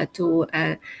refuse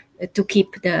to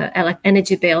keep the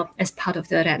energy bill as part of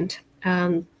the rent.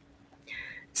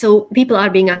 So people are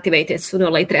being activated. Sooner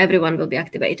or later, everyone will be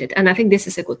activated. And I think this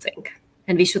is a good thing.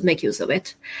 And we should make use of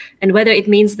it. And whether it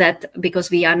means that because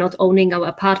we are not owning our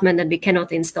apartment and we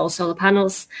cannot install solar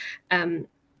panels,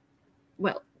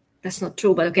 well, that's not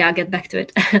true, but okay, I'll get back to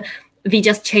it. We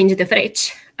just change the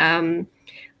fridge,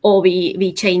 or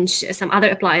we change some other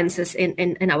appliances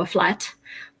in our flat.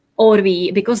 Or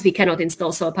because we cannot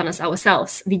install solar panels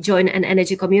ourselves, we join an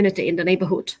energy community in the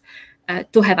neighborhood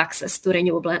to have access to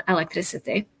renewable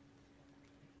electricity.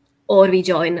 Or we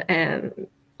join,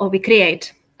 or we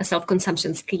create a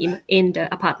self-consumption scheme in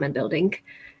the apartment building,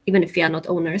 even if we are not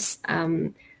owners.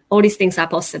 All these things are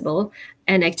possible.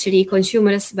 And actually,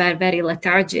 consumers were very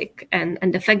lethargic. And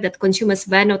the fact that consumers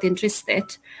were not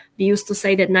interested, we used to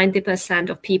say that 90%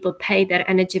 of people pay their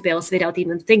energy bills without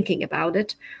even thinking about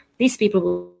it. These people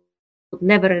will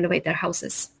never renovate their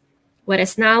houses.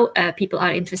 Whereas now people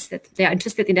are interested. They are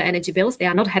interested in their energy bills. They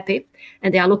are not happy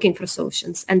and they are looking for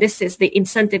solutions. And this is the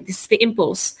incentive, this is the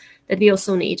impulse that we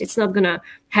also need. It's not going to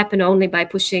happen only by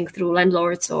pushing through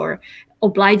landlords or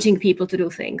obliging people to do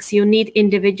things. You need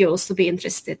individuals to be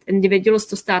interested, individuals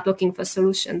to start looking for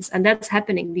solutions. And that's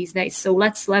happening these days. So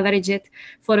let's leverage it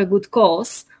for a good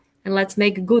cause. And let's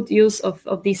make good use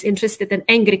of these interested and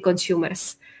angry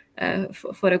consumers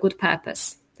for a good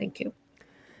purpose. Thank you.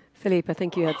 Philippe, I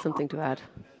think you had something to add.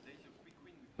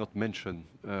 Not mention,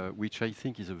 which I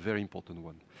think is a very important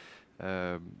one.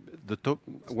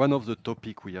 One of the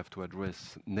topics we have to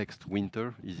address next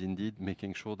winter is indeed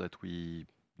making sure that we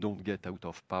don't get out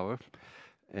of power,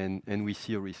 and we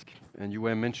see a risk. And you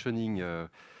were mentioning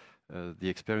the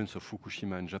experience of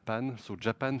Fukushima in Japan. So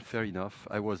Japan, fair enough.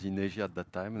 I was in Asia at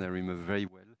that time, and I remember very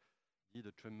well. Did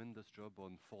a tremendous job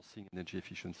on forcing energy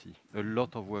efficiency. A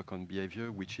lot of work on behavior,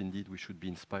 which indeed we should be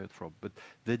inspired from. But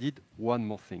they did one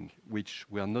more thing, which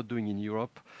we are not doing in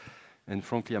Europe, and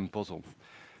frankly, I'm puzzled.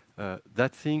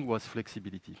 That thing was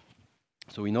flexibility.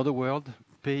 So in other words,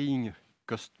 paying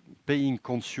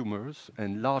consumers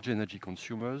and large energy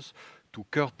consumers to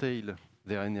curtail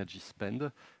their energy spend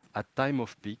at time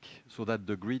of peak so that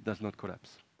the grid does not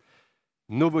collapse.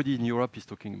 Nobody in Europe is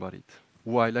talking about it,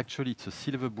 while actually it's a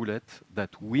silver bullet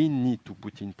that we need to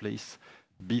put in place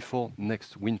before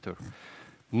next winter.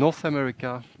 North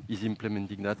America is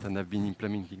implementing that and have been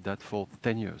implementing that for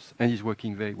 10 years and is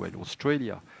working very well.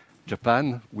 Australia,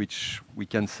 Japan, which we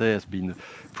can say has been a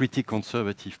pretty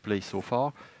conservative place so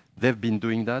far, they've been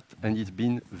doing that and it's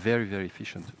been very, very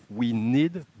efficient. We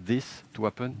need this to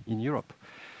happen in Europe,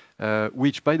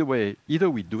 which, by the way, either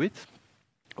we do it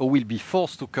or we'll be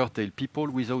forced to curtail people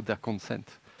without their consent.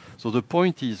 So the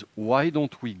point is, why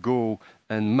don't we go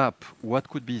and map what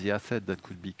could be the asset that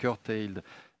could be curtailed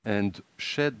and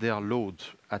shed their load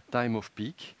at time of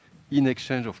peak in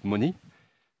exchange of money,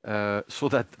 so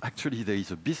that actually there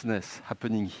is a business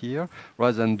happening here,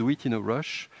 rather than do it in a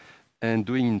rush and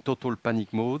doing in total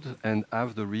panic mode and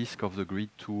have the risk of the grid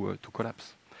to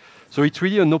collapse. So it's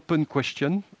really an open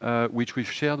question, which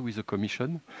we've shared with the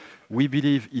Commission. We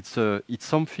believe it's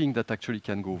something that actually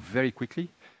can go very quickly.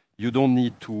 You don't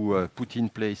need to put in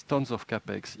place tons of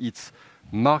capex. It's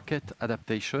market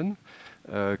adaptation.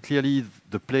 Clearly,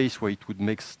 the place where it would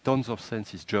make tons of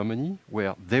sense is Germany,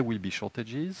 where there will be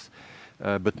shortages,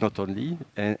 but not only.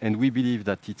 And we believe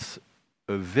that it's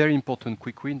a very important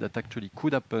quick win that actually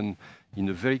could happen in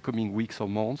the very coming weeks or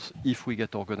months if we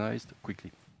get organized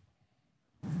quickly.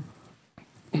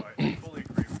 I fully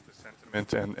agree with the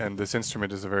sentiment, and this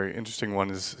instrument is a very interesting one,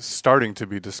 is starting to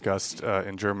be discussed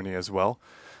in Germany as well.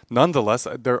 Nonetheless,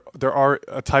 there are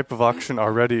a type of auction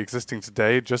already existing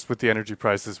today just with the energy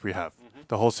prices we have,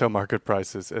 the wholesale market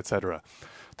prices, etc.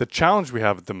 The challenge we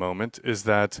have at the moment is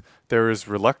that there is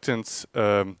reluctance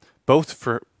both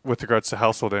with regards to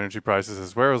household energy prices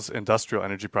as well as industrial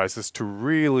energy prices to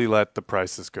really let the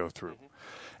prices go through.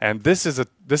 And this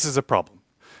is a problem.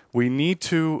 We need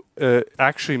to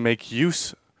actually make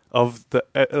use of the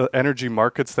energy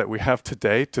markets that we have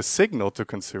today to signal to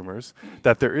consumers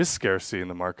that there is scarcity in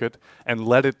the market and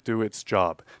let it do its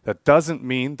job. That doesn't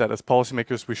mean that as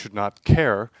policymakers we should not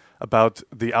care about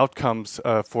the outcomes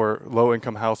for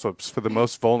low-income households, for the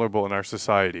most vulnerable in our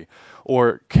society,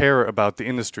 or care about the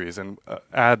industries and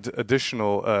add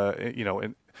additional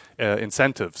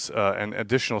incentives and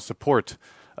additional support.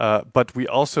 But we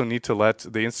also need to let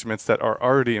the instruments that are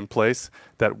already in place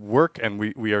that work, and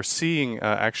we are seeing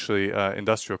actually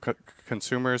industrial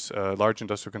consumers, large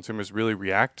industrial consumers really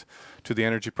react to the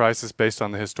energy prices based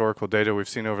on the historical data we've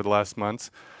seen over the last months.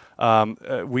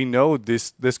 We know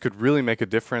this could really make a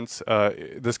difference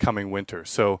this coming winter.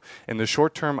 So in the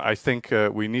short term, I think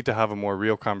we need to have a more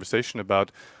real conversation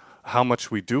about how much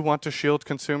we do want to shield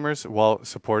consumers while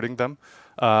supporting them.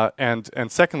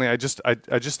 And secondly, I just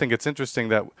think it's interesting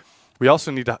that we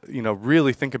also need to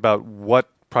really think about what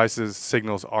prices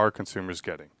signals are consumers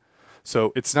getting.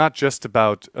 So it's not just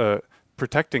about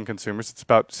protecting consumers, it's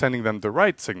about sending them the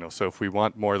right signal. So if we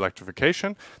want more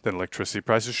electrification, then electricity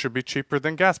prices should be cheaper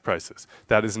than gas prices.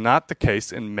 That is not the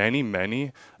case in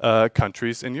many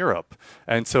countries in Europe.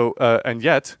 And so, and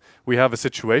yet we have a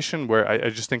situation where I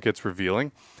just think it's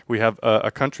revealing. We have a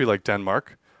country like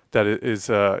Denmark that is,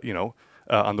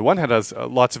 on the one hand has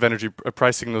lots of energy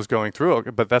price signals going through,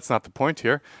 but that's not the point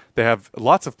here. They have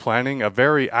lots of planning, a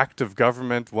very active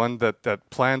government, one that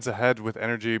plans ahead with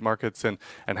energy markets and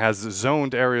has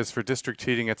zoned areas for district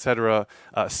heating, etc.,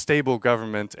 stable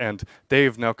government, and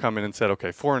they've now come in and said,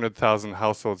 okay, 400,000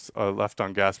 households left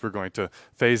on gas, we're going to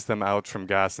phase them out from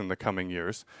gas in the coming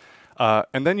years.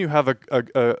 And then you have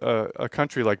a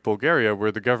country like Bulgaria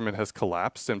where the government has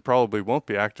collapsed and probably won't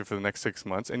be active for the next 6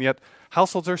 months, and yet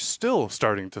households are still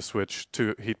starting to switch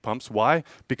to heat pumps. Why?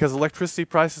 Because electricity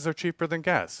prices are cheaper than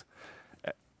gas,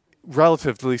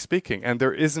 relatively speaking, and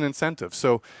there is an incentive.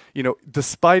 So,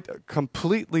 despite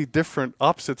completely different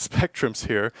opposite spectrums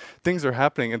here, things are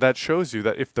happening, and that shows you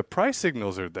that if the price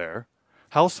signals are there,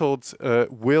 households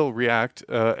will react,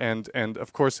 and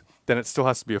of course, then it still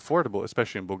has to be affordable,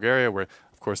 especially in Bulgaria, where,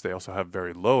 of course, they also have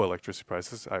very low electricity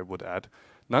prices, I would add.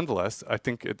 Nonetheless, I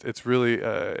think it's really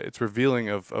it's revealing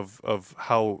of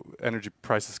how energy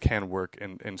prices can work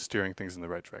in steering things in the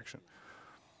right direction.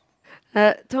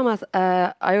 Thomas,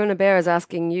 Iona Bear is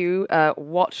asking you,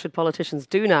 what should politicians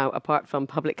do now, apart from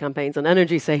public campaigns on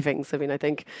energy savings? I mean, I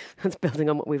think that's building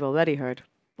on what we've already heard.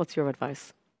 What's your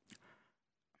advice?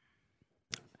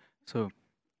 So,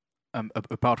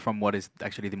 apart from what is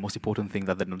actually the most important thing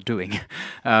that they're not doing,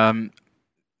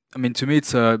 I mean, to me,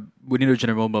 it's we need a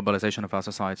general mobilization of our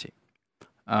society.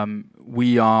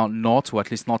 We are not, or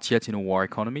at least not yet, in a war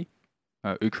economy.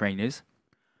 Ukraine is.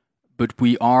 But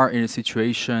we are in a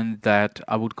situation that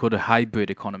I would call a hybrid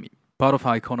economy. Part of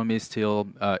our economy still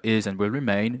is and will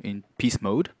remain in peace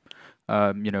mode.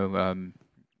 I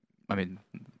mean,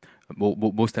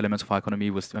 most elements of our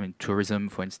economy tourism,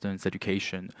 for instance,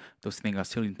 education, those things are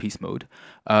still in peace mode.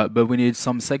 But we need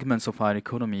some segments of our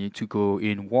economy to go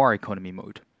in war economy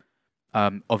mode.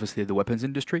 Obviously, the weapons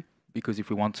industry, because if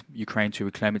we want Ukraine to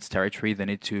reclaim its territory, they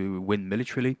need to win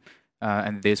militarily.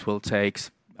 And this will take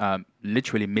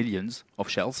literally millions of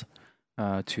shells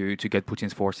to get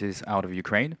Putin's forces out of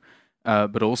Ukraine.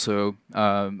 But also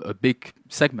a big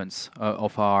segments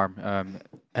of our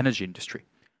energy industry.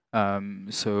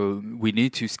 So we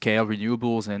need to scale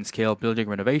renewables and scale building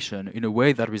renovation in a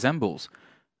way that resembles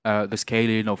the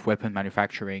scaling of weapon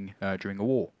manufacturing during a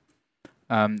war.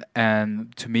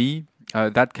 And to me,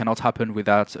 that cannot happen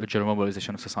without a general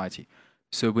mobilization of society.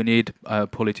 So we need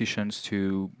politicians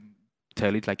to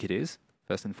tell it like it is,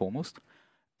 first and foremost.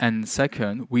 And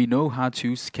second, we know how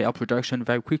to scale production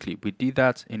very quickly. We did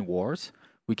that in wars.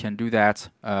 We can do that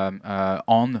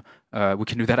we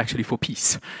can do that actually for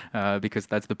peace, because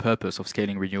that's the purpose of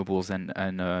scaling renewables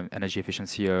and energy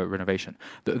efficiency renovation.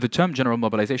 The term general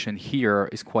mobilization here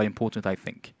is quite important, I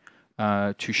think,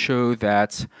 to show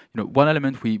that one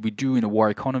element we do in a war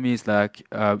economy is like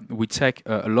we take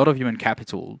a lot of human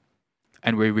capital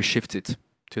and we reshift it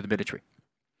to the military.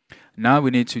 Now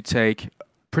we need to take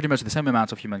pretty much the same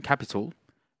amount of human capital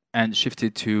and shift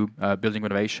it to building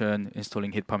renovation,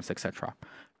 installing heat pumps, etc.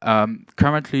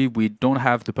 Currently, we don't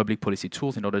have the public policy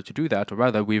tools in order to do that, or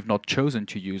rather, we've not chosen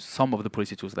to use some of the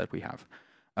policy tools that we have.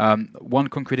 One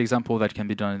concrete example that can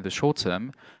be done in the short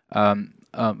term,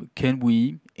 can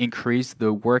we increase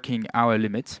the working hour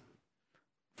limit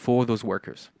for those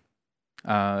workers?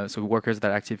 So workers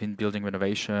that are active in building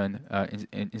renovation,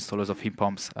 installers of heat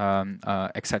pumps,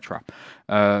 etc.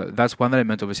 That's one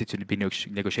element, obviously, to be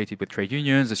negotiated with trade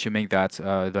unions, assuming that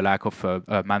the lack of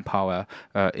manpower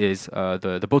is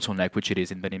the bottleneck, which it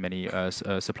is in many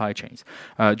supply chains.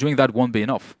 Doing that won't be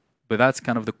enough, but that's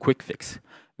kind of the quick fix.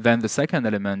 Then the second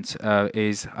element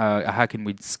is how can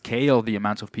we scale the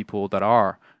amount of people that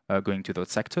are going to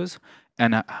those sectors,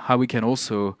 and how we can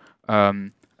also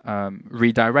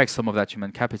redirect some of that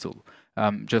human capital.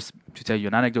 Just to tell you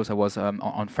an anecdote, I was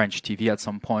on French TV at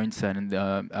some point, and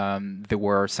there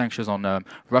were sanctions on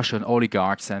Russian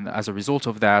oligarchs, and as a result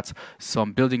of that,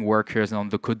 some building workers on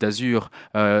the Côte d'Azur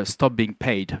stopped being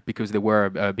paid because they were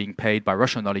being paid by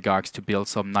Russian oligarchs to build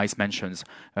some nice mansions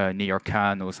near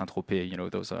Cannes or Saint-Tropez,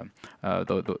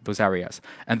 those areas.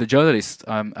 And the journalist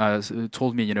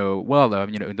told me,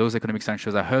 those economic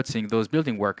sanctions are hurting those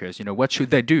building workers. What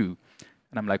should they do?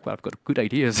 And I'm like, well, I've got good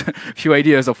ideas, a few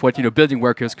ideas of what building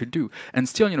workers could do. And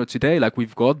still, today, like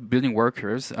we've got building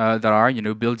workers that are,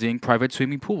 building private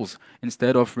swimming pools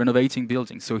instead of renovating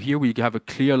buildings. So here we have a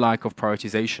clear lack of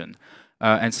prioritization.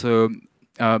 And so,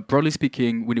 broadly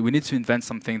speaking, we need to invent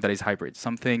something that is hybrid,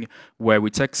 something where we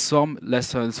take some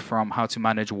lessons from how to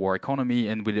manage a war economy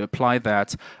and we apply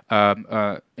that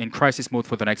in crisis mode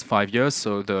for the next 5 years,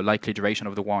 so the likely duration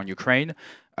of the war in Ukraine.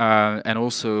 And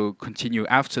also continue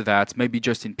after that, maybe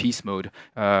just in peace mode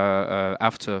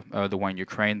after the war in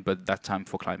Ukraine, but that time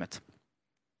for climate.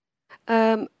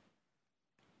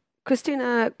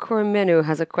 Christina Coromenu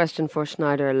has a question for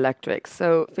Schneider Electric.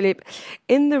 So, Philippe,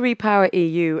 in the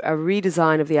REPowerEU, a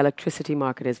redesign of the electricity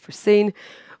market is foreseen.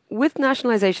 With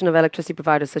nationalisation of electricity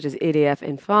providers such as EDF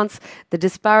in France, the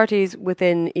disparities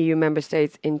within EU member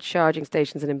states in charging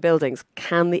stations and in buildings,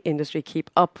 can the industry keep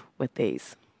up with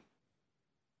these?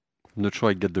 I'm not sure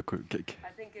I get the cake.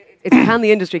 I think can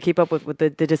the industry keep up with the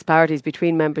disparities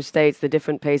between member states, the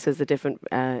different paces, the different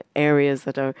areas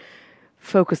that are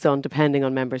focused on depending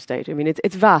on member state? I mean,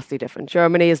 it's vastly different.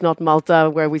 Germany is not Malta,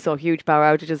 where we saw huge power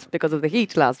outages because of the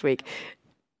heat last week.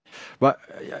 But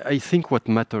I think what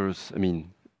matters,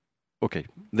 okay,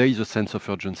 there is a sense of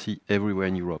urgency everywhere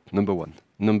in Europe, number one.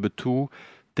 Number two,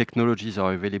 technologies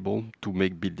are available to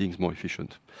make buildings more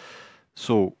efficient.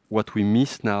 So what we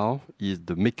miss now is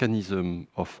the mechanism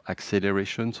of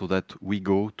acceleration so that we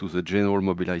go to the general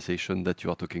mobilization that you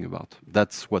are talking about.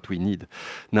 That's what we need.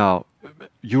 Now,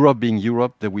 Europe being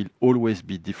Europe, there will always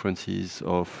be differences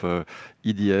of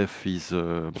EDF is,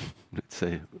 let's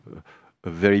say, a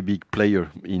very big player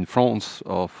in France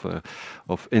of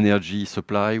energy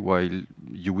supply, while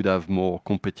you would have more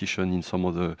competition in some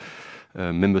other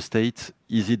member states.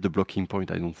 Is it the blocking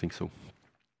point? I don't think so.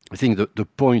 I think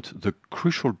the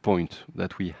crucial point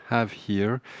that we have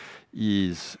here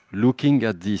is looking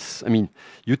at this.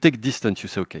 You take distance, you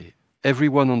say, okay,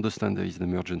 everyone understands there is an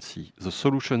emergency. The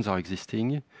solutions are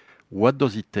existing. What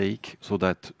does it take so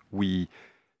that we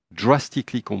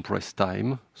drastically compress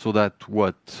time so that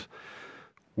what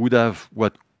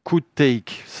could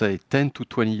take, say, 10 to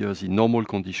 20 years in normal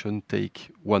condition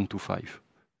take 1 to 5.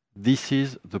 This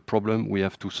is the problem we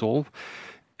have to solve.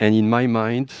 And in my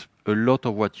mind, a lot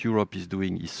of what Europe is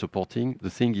doing is supporting. The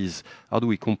thing is, how do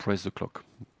we compress the clock?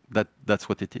 That's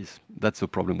what it is. That's the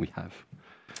problem we have.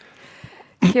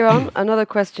 Kieran, another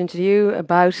question to you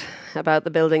about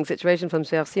the building situation from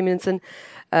Sir Simonsen,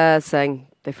 saying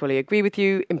they fully agree with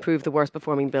you, improve the worst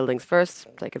performing buildings first,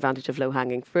 take advantage of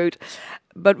low-hanging fruit.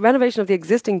 But renovation of the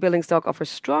existing building stock offers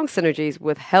strong synergies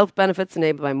with health benefits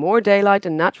enabled by more daylight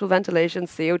and natural ventilation,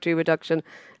 CO2 reduction,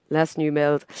 less new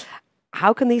build.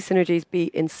 How can these synergies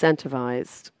be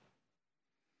incentivized?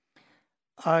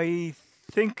 I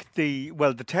think the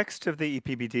text of the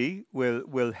EPBD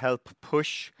will help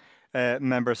push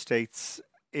member states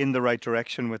in the right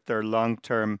direction with their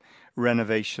long-term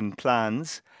renovation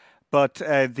plans, but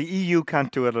the EU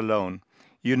can't do it alone.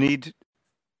 You need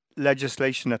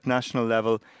legislation at national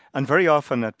level and very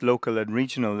often at local and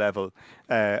regional level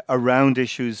around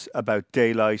issues about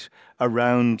daylight,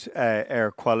 around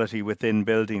air quality within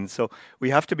buildings. So we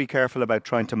have to be careful about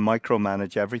trying to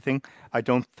micromanage everything. I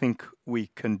don't think we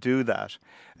can do that.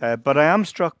 But I am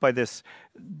struck by this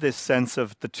sense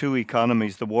of the two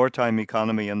economies, the wartime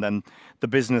economy and then the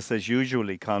business as usual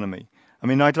economy. I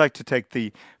mean, I'd like to take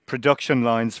the production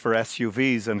lines for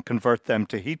SUVs and convert them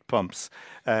to heat pumps.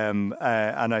 And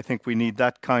I think we need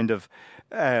that kind of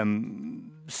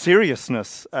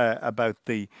seriousness about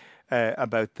the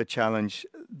challenge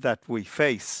that we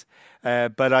face.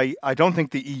 But I don't think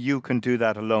the EU can do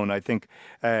that alone. I think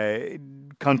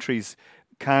countries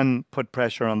can put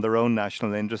pressure on their own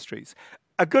national industries.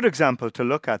 A good example to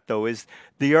look at, though, is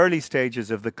the early stages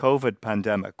of the COVID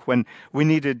pandemic, when we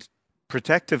needed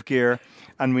protective gear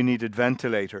and we needed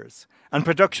ventilators. And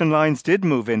production lines did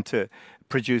move into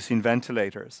producing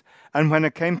ventilators. And when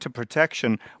it came to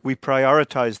protection, we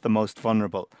prioritized the most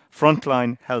vulnerable,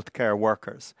 frontline healthcare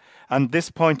workers. And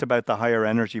this point about the higher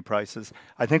energy prices,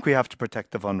 I think we have to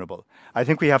protect the vulnerable. I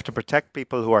think we have to protect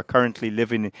people who are currently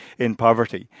living in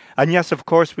poverty. And yes, of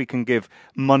course, we can give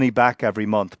money back every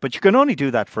month, but you can only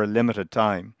do that for a limited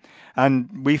time.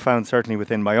 And we found, certainly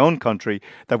within my own country,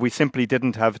 that we simply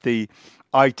didn't have the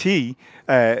IT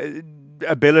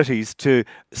abilities to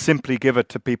simply give it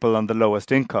to people on the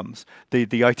lowest incomes.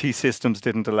 The IT systems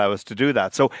didn't allow us to do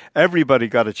that. So everybody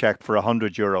got a check for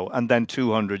 €100 and then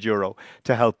 €200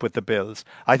 to help with the bills.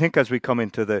 I think as we come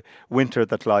into the winter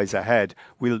that lies ahead,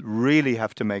 we'll really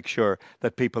have to make sure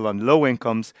that people on low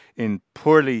incomes in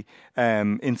poorly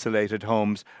insulated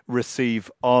homes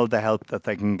receive all the help that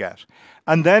they can get.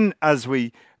 And then as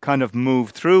we kind of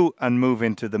move through and move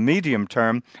into the medium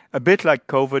term, a bit like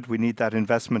COVID, we need that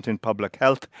investment in public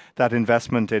health, that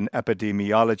investment in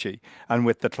epidemiology. And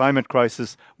with the climate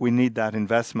crisis, we need that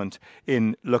investment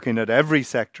in looking at every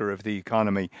sector of the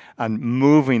economy and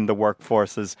moving the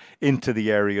workforces into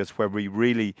the areas where we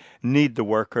really need the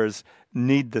workers,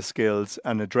 need the skills,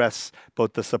 and address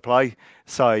both the supply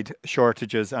side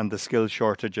shortages and the skill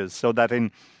shortages, so that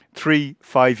in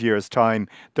 3-5 years' time,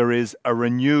 there is a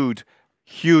renewed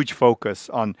huge focus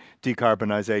on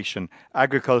decarbonisation,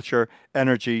 agriculture,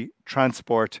 energy,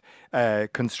 transport,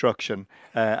 construction.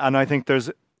 And I think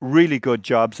there's really good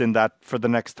jobs in that for the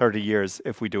next 30 years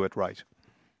if we do it right.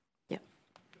 Yeah.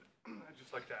 I'd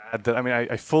just like to add that, I mean,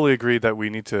 I fully agree that we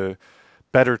need to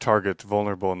better target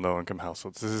vulnerable and low-income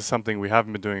households. This is something we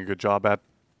haven't been doing a good job at.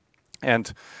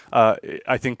 And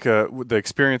I think the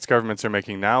experience governments are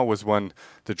making now was one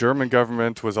the German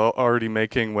government was already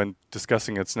making when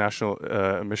discussing its national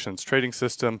emissions trading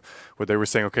system, where they were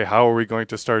saying, okay, how are we going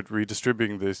to start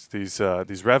redistributing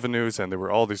these revenues? And there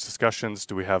were all these discussions.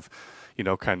 Do we have, you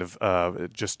know, kind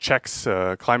of just checks,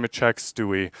 climate checks? Do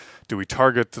we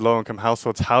target low-income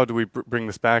households? How do we bring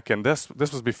this back? And this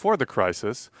was before the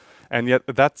crisis. And yet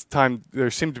at that time, there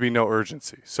seemed to be no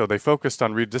urgency. So they focused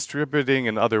on redistributing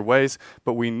in other ways.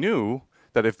 But we knew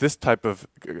that if this type of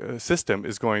system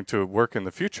is going to work in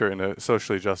the future in a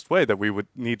socially just way, that we would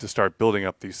need to start building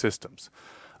up these systems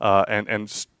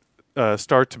and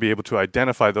start to be able to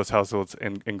identify those households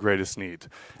in greatest need.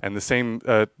 And the same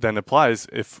then applies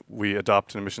if we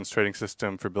adopt an emissions trading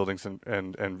system for buildings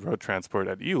and road transport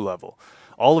at EU level.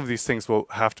 All of these things will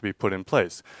have to be put in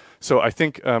place. So I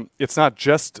think it's not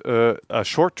just a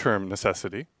short-term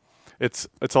necessity.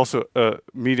 It's also a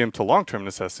medium to long-term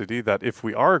necessity that if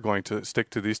we are going to stick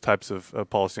to these types of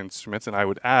policy instruments, and I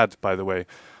would add, by the way,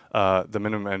 the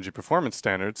minimum energy performance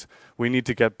standards, we need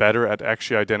to get better at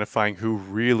actually identifying who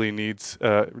really needs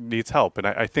help. And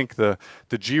I think the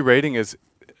G rating is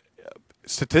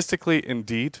statistically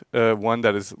indeed one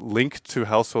that is linked to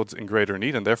households in greater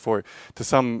need, and therefore to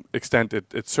some extent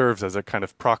it serves as a kind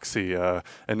of proxy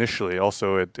initially.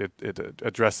 Also it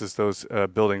addresses those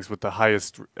buildings with the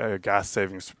highest gas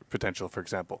savings potential, for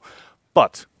example.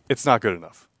 But it's not good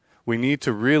enough. We need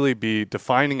to really be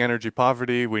defining energy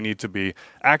poverty. We need to be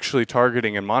actually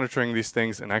targeting and monitoring these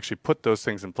things and actually put those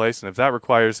things in place. And if that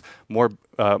requires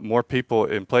more people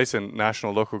in place in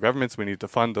national, local governments, we need to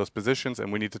fund those positions,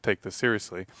 and we need to take this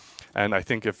seriously. And I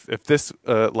think if this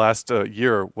last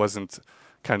year wasn't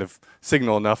kind of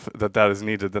signal enough that that is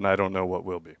needed, then I don't know what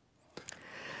will be.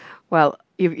 Well,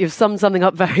 you've summed something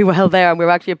up very well there, and we're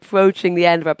actually approaching the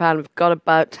end of our panel. We've got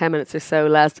about 10 minutes or so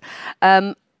left.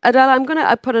 Adela, I'm going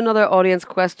to put another audience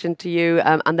question to you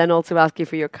and then also ask you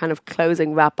for your kind of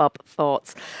closing wrap-up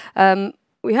thoughts.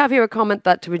 We have here a comment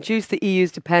that to reduce the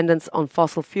EU's dependence on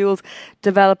fossil fuels,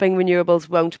 developing renewables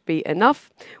won't be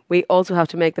enough. We also have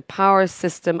to make the power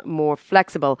system more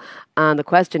flexible. And the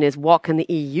question is, what can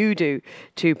the EU do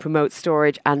to promote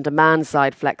storage and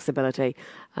demand-side flexibility?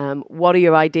 What are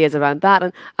your ideas around that?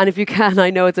 And if you can,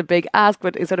 I know it's a big ask,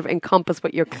 but sort of encompass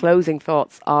what your closing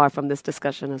thoughts are from this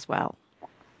discussion as well.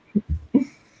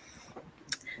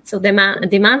 So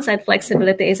demand-side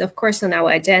flexibility is, of course, on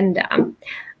our agenda.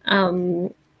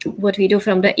 What we do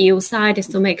from the EU side is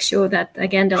to make sure that,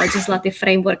 again, the legislative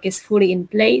framework is fully in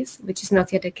place, which is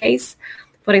not yet the case.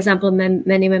 For example,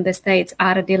 many member states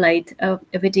are delayed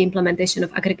with the implementation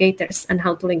of aggregators and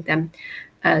how to link them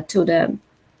to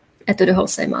the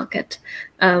wholesale market.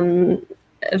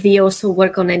 We also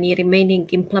work on any remaining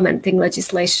implementing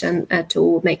legislation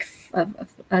to make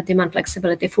demand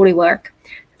flexibility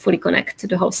fully connect to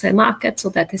the wholesale market. So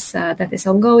that is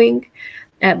ongoing.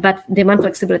 But demand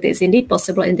flexibility is indeed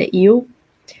possible in the EU.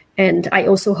 And I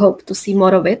also hope to see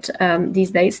more of it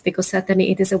these days, because certainly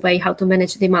it is a way how to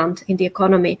manage demand in the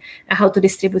economy, how to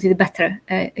distribute it better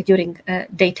during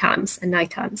daytimes and night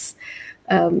times.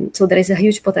 So there is a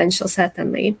huge potential,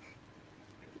 certainly.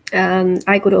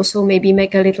 I could also maybe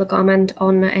make a little comment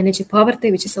on energy poverty,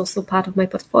 which is also part of my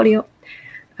portfolio.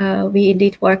 We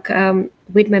indeed work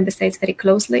with member states very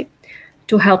closely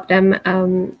to help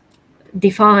them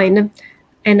define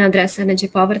and address energy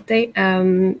poverty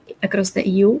across the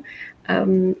EU.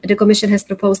 The Commission has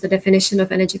proposed the definition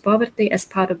of energy poverty as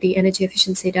part of the Energy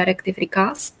Efficiency Directive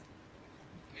recast.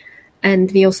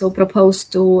 And we also propose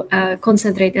to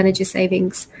concentrate energy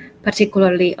savings,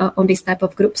 particularly on this type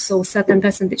of groups. So certain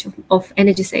percentage of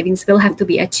energy savings will have to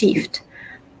be achieved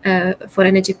for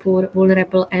energy poor,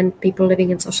 vulnerable, and people living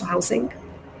in social housing.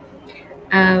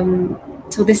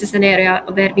 So this is an area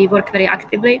where we work very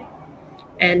actively.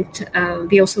 And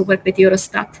we also work with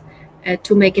Eurostat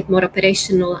to make it more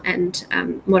operational and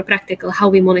more practical, how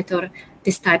we monitor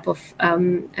this type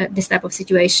of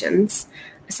situations,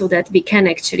 so that we can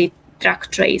actually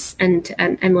track, trace, and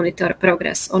monitor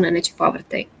progress on energy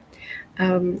poverty.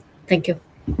 Thank you.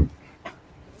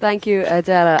 Thank you,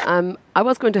 Adela. I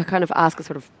was going to kind of ask a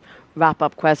sort of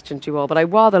wrap-up question to you all, but I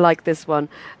rather like this one,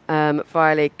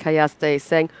 Farley Kayaste,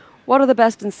 saying, what are the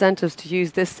best incentives to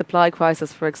use this supply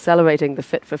crisis for accelerating the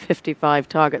Fit for 55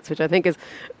 targets, which I think is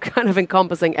kind of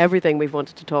encompassing everything we've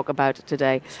wanted to talk about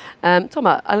today.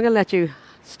 Thomas, I'm going to let you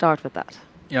start with that.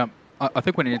 Yeah, I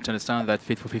think we need to understand that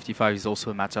Fit for 55 is also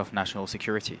a matter of national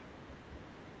security.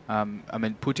 I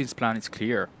mean, Putin's plan is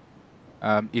clear.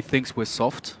 He thinks we're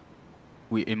soft,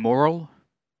 we're immoral,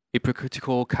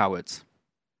 hypocritical cowards.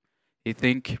 He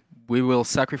thinks we will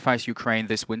sacrifice Ukraine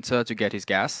this winter to get his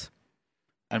gas,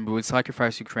 and we will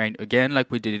sacrifice Ukraine again like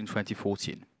we did in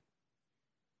 2014.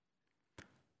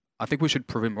 I think we should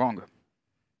prove him wrong.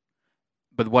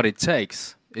 But what it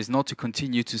takes is not to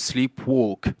continue to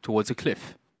sleepwalk towards a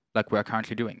cliff like we are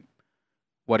currently doing.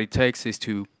 What it takes is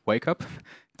to wake up,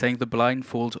 take the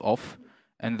blindfold off,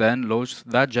 and then launch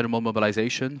that general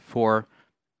mobilization for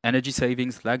energy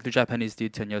savings like the Japanese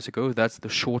did 10 years ago. That's the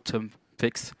short-term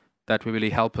fix that will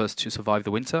really help us to survive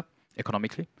the winter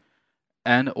economically.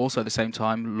 And also at the same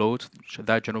time load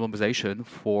that general mobilization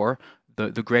for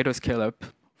the greater scale-up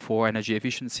for energy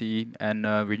efficiency and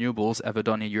renewables ever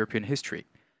done in European history.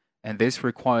 And this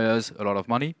requires a lot of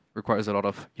money, requires a lot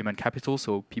of human capital,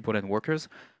 so people and workers,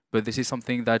 but this is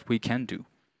something that we can do.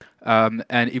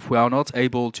 And if we are not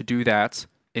able to do that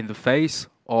in the face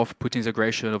of Putin's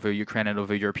aggression over Ukraine and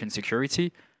over European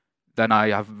security, then I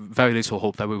have very little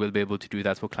hope that we will be able to do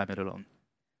that for climate alone.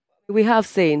 We have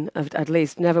seen, at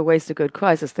least, never waste a good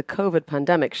crisis. The COVID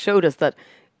pandemic showed us that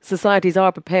societies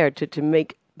are prepared to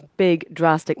make big,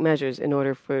 drastic measures in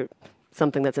order for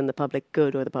something that's in the public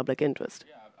good or the public interest.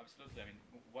 Yeah, absolutely. I mean,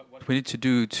 what we need to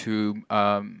do to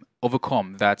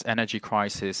overcome that energy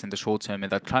crisis in the short term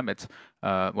and that climate,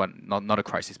 well, not a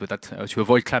crisis, but that to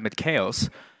avoid climate chaos,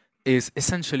 is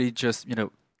essentially just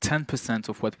 10%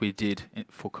 of what we did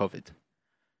for COVID.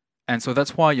 And so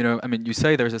that's why, I mean, you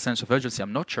say there's a sense of urgency.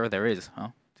 I'm not sure there is,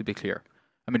 to be clear.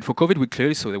 I mean, for COVID, we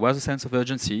clearly saw there was a sense of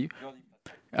urgency.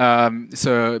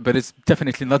 But it's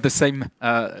definitely not the same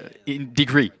in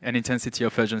degree and intensity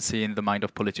of urgency in the mind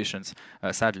of politicians,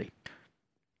 sadly.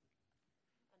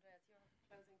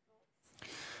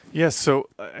 Yes, so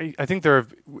I think there are,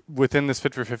 within this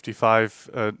Fit for 55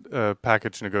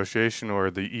 package negotiation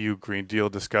or the EU Green Deal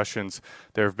discussions,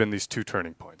 there have been these two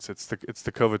turning points. It's the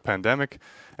COVID pandemic,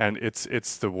 and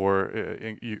it's the war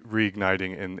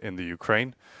reigniting in the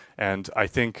Ukraine. And I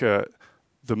think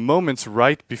the moments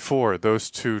right before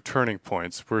those two turning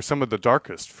points were some of the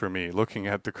darkest for me, looking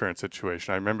at the current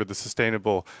situation. I remember the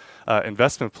sustainable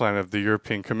investment plan of the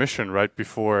European Commission right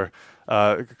before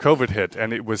COVID hit,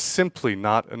 and it was simply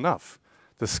not enough.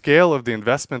 The scale of the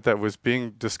investment that was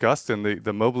being discussed and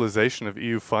the mobilization of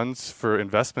EU funds for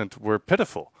investment were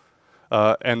pitiful.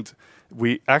 And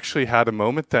we actually had a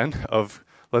moment then of,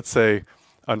 let's say,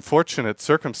 unfortunate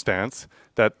circumstance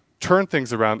that turned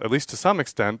things around, at least to some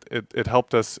extent. It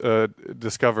helped us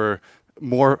discover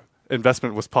more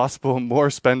investment was possible, more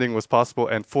spending was possible,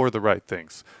 and for the right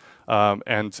things.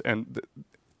 And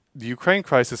the Ukraine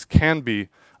crisis can be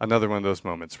another one of those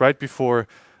moments. Right before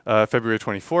February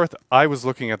 24th, I was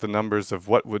looking at the numbers of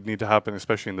what would need to happen,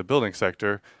 especially in the building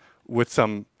sector, with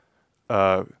some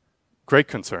great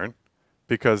concern,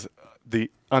 because the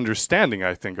understanding,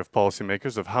 I think, of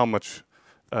policymakers of how much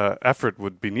effort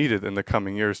would be needed in the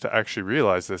coming years to actually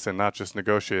realize this and not just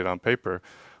negotiate on paper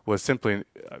was simply,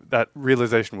 that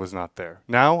realization was not there.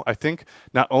 Now, I think,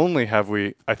 not only have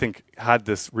we, I think, had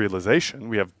this realization,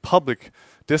 we have public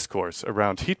discourse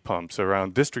around heat pumps,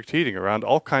 around district heating, around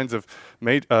all kinds of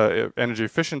energy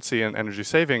efficiency and energy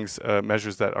savings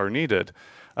measures that are needed.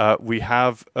 We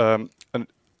have a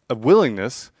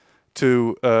willingness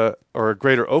to, or a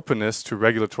greater openness to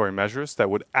regulatory measures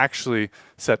that would actually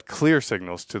set clear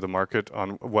signals to the market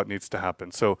on what needs to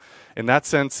happen. So in that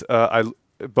sense,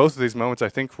 both of these moments, I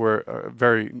think, were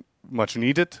very much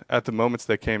needed at the moments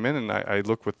they came in, and I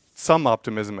look with some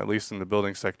optimism, at least in the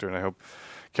building sector, and I hope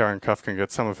Karen Cuff can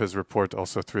get some of his report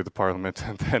also through the Parliament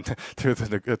and then through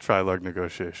the trilogue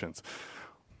negotiations.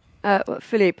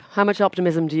 Philippe, how much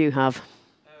optimism do you have?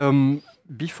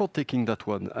 Before taking that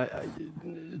one,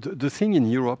 the thing in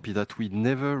Europe is that we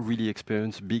never really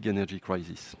experienced big energy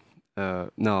crisis.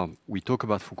 Now, we talk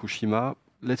about Fukushima.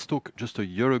 Let's talk just a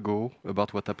year ago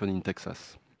about what happened in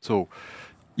Texas. So,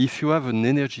 if you have an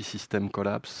energy system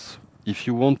collapse, if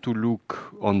you want to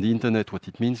look on the internet what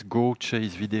it means, go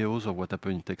chase videos of what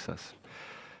happened in Texas.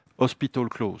 Hospital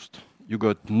closed. You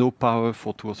got no power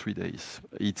for 2 or 3 days.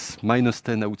 It's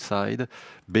 -10 outside,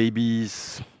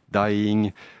 babies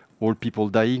dying, all people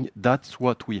dying. That's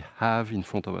what we have in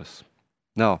front of us.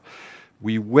 Now,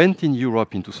 we went in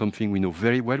Europe into something we know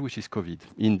very well, which is COVID.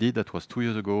 Indeed, that was 2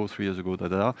 years ago, 3 years ago,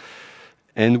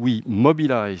 and we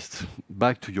mobilized,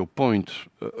 back to your point,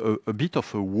 a bit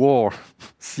of a war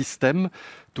system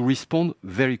to respond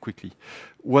very quickly.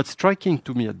 What's striking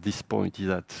to me at this point is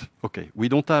that, okay, we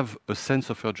don't have a sense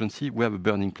of urgency, we have a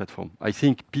burning platform. I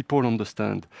think people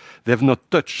understand. They have not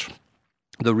touched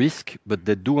the risk, but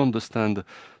they do understand.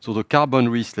 So the carbon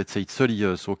risk, let's say it's 30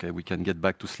 years, okay, we can get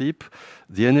back to sleep.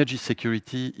 The energy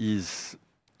security is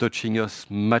touching us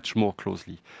much more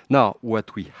closely. Now,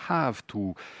 what we have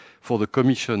to, for the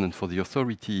Commission and for the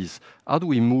authorities, how do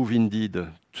we move indeed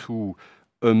to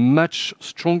a much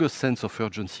stronger sense of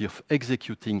urgency of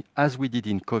executing as we did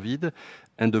in COVID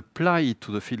and apply it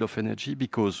to the field of energy,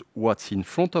 because what's in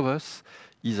front of us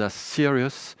is as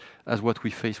serious as what we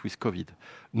face with COVID.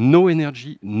 No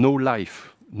energy, no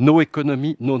life, no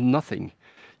economy, no nothing.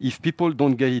 If people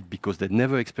don't get it because they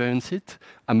never experience it,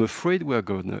 I'm afraid we're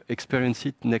going to experience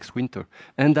it next winter.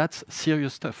 And that's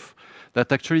serious stuff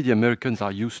that actually the Americans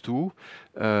are used to,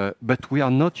 but we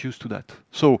are not used to that.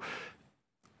 So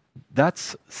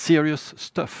that's serious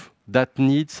stuff that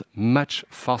needs much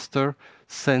faster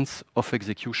sense of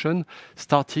execution,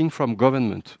 starting from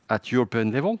government at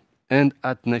European level and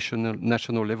at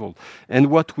national level. And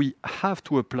what we have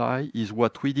to apply is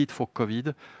what we did for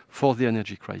COVID for the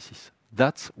energy crisis.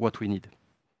 That's what we need.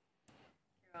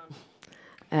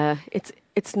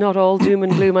 It's not all doom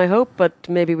and gloom, I hope, but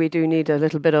maybe we do need a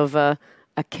little bit of a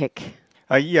kick.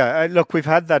 Look, we've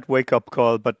had that wake-up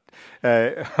call, but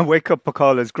a wake-up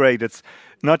call is great. It's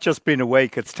not just being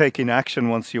awake, it's taking action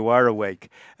once you are awake.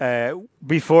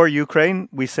 Before Ukraine,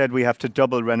 we said we have to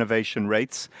double renovation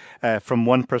rates from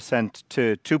 1%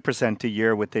 to 2% a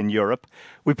year within Europe.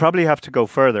 We probably have to go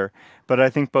further, but I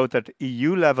think both at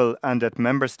EU level and at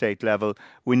member state level,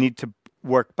 we need to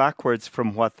work backwards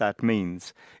from what that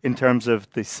means in terms of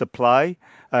the supply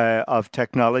of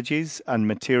technologies and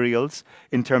materials,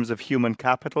 in terms of human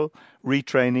capital,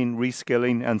 retraining,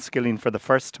 reskilling and skilling for the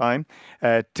first time,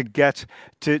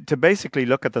 to basically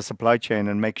look at the supply chain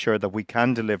and make sure that we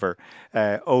can deliver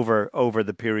over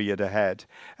the period ahead.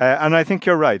 And I think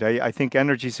you're right. I think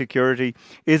energy security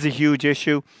is a huge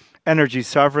issue. Energy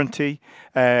sovereignty,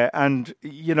 and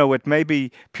it may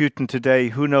be Putin today.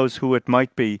 Who knows who it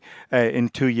might be in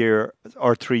 2 years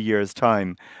or 3 years'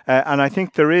 time? And I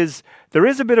think there is there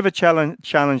is a bit of a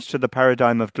challenge to the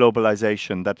paradigm of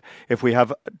globalization, that if we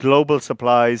have global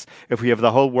supplies, if we have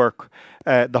the whole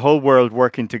world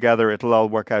working together, it'll all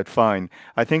work out fine.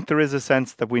 I think there is a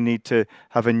sense that we need to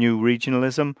have a new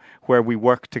regionalism where we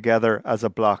work together as a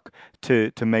bloc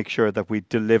to make sure that we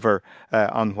deliver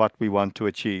on what we want to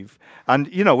achieve. And,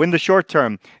 you know, in the short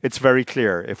term, it's very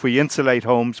clear. If we insulate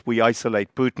Holmes, we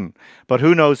isolate Putin. But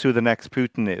who knows who the next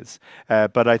Putin is?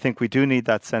 But I think we do need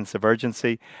that sense of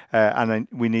urgency, and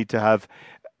we need to have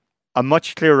a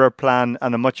much clearer plan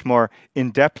and a much more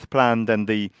in-depth plan than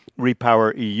the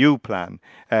REPowerEU plan.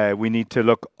 We need to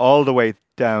look all the way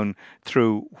down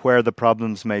through where the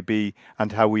problems may be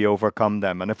and how we overcome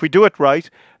them. And if we do it right,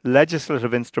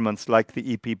 legislative instruments like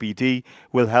the EPBD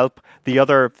will help. The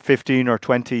other 15 or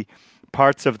 20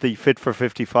 parts of the Fit for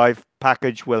 55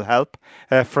 package will help.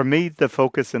 For me, the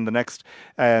focus in the next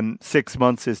 6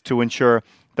 months is to ensure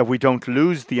that we don't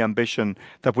lose the ambition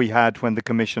that we had when the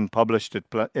Commission published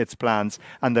its plans,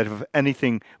 and that if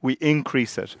anything, we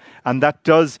increase it. And that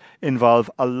does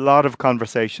involve a lot of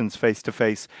conversations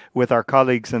face-to-face with our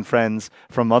colleagues and friends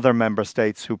from other member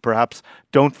states who perhaps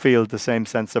don't feel the same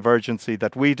sense of urgency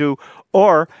that we do,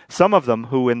 or some of them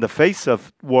who, in the face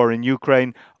of war in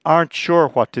Ukraine, aren't sure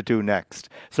what to do next.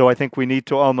 So I think we need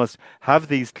to almost have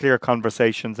these clear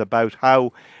conversations about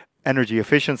how energy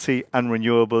efficiency and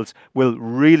renewables will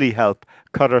really help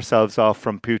cut ourselves off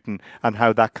from Putin, and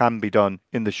how that can be done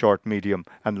in the short, medium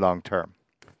and long term.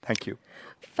 Thank you.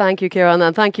 Thank you, Kieran,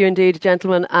 and thank you indeed,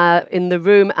 gentlemen in the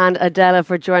room, and Adela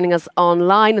for joining us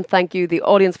online, and thank you, the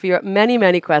audience, for your many,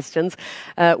 many questions.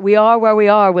 We are where we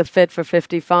are with Fit for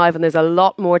 55, and there's a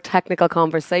lot more technical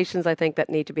conversations, I think, that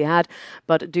need to be had,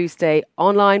 but do stay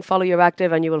online, follow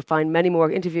EURACTIV, and you will find many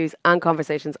more interviews and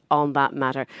conversations on that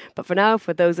matter. But for now,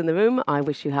 for those in the room, I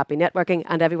wish you happy networking,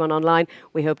 and everyone online,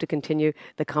 we hope to continue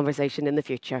the conversation in the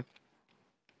future.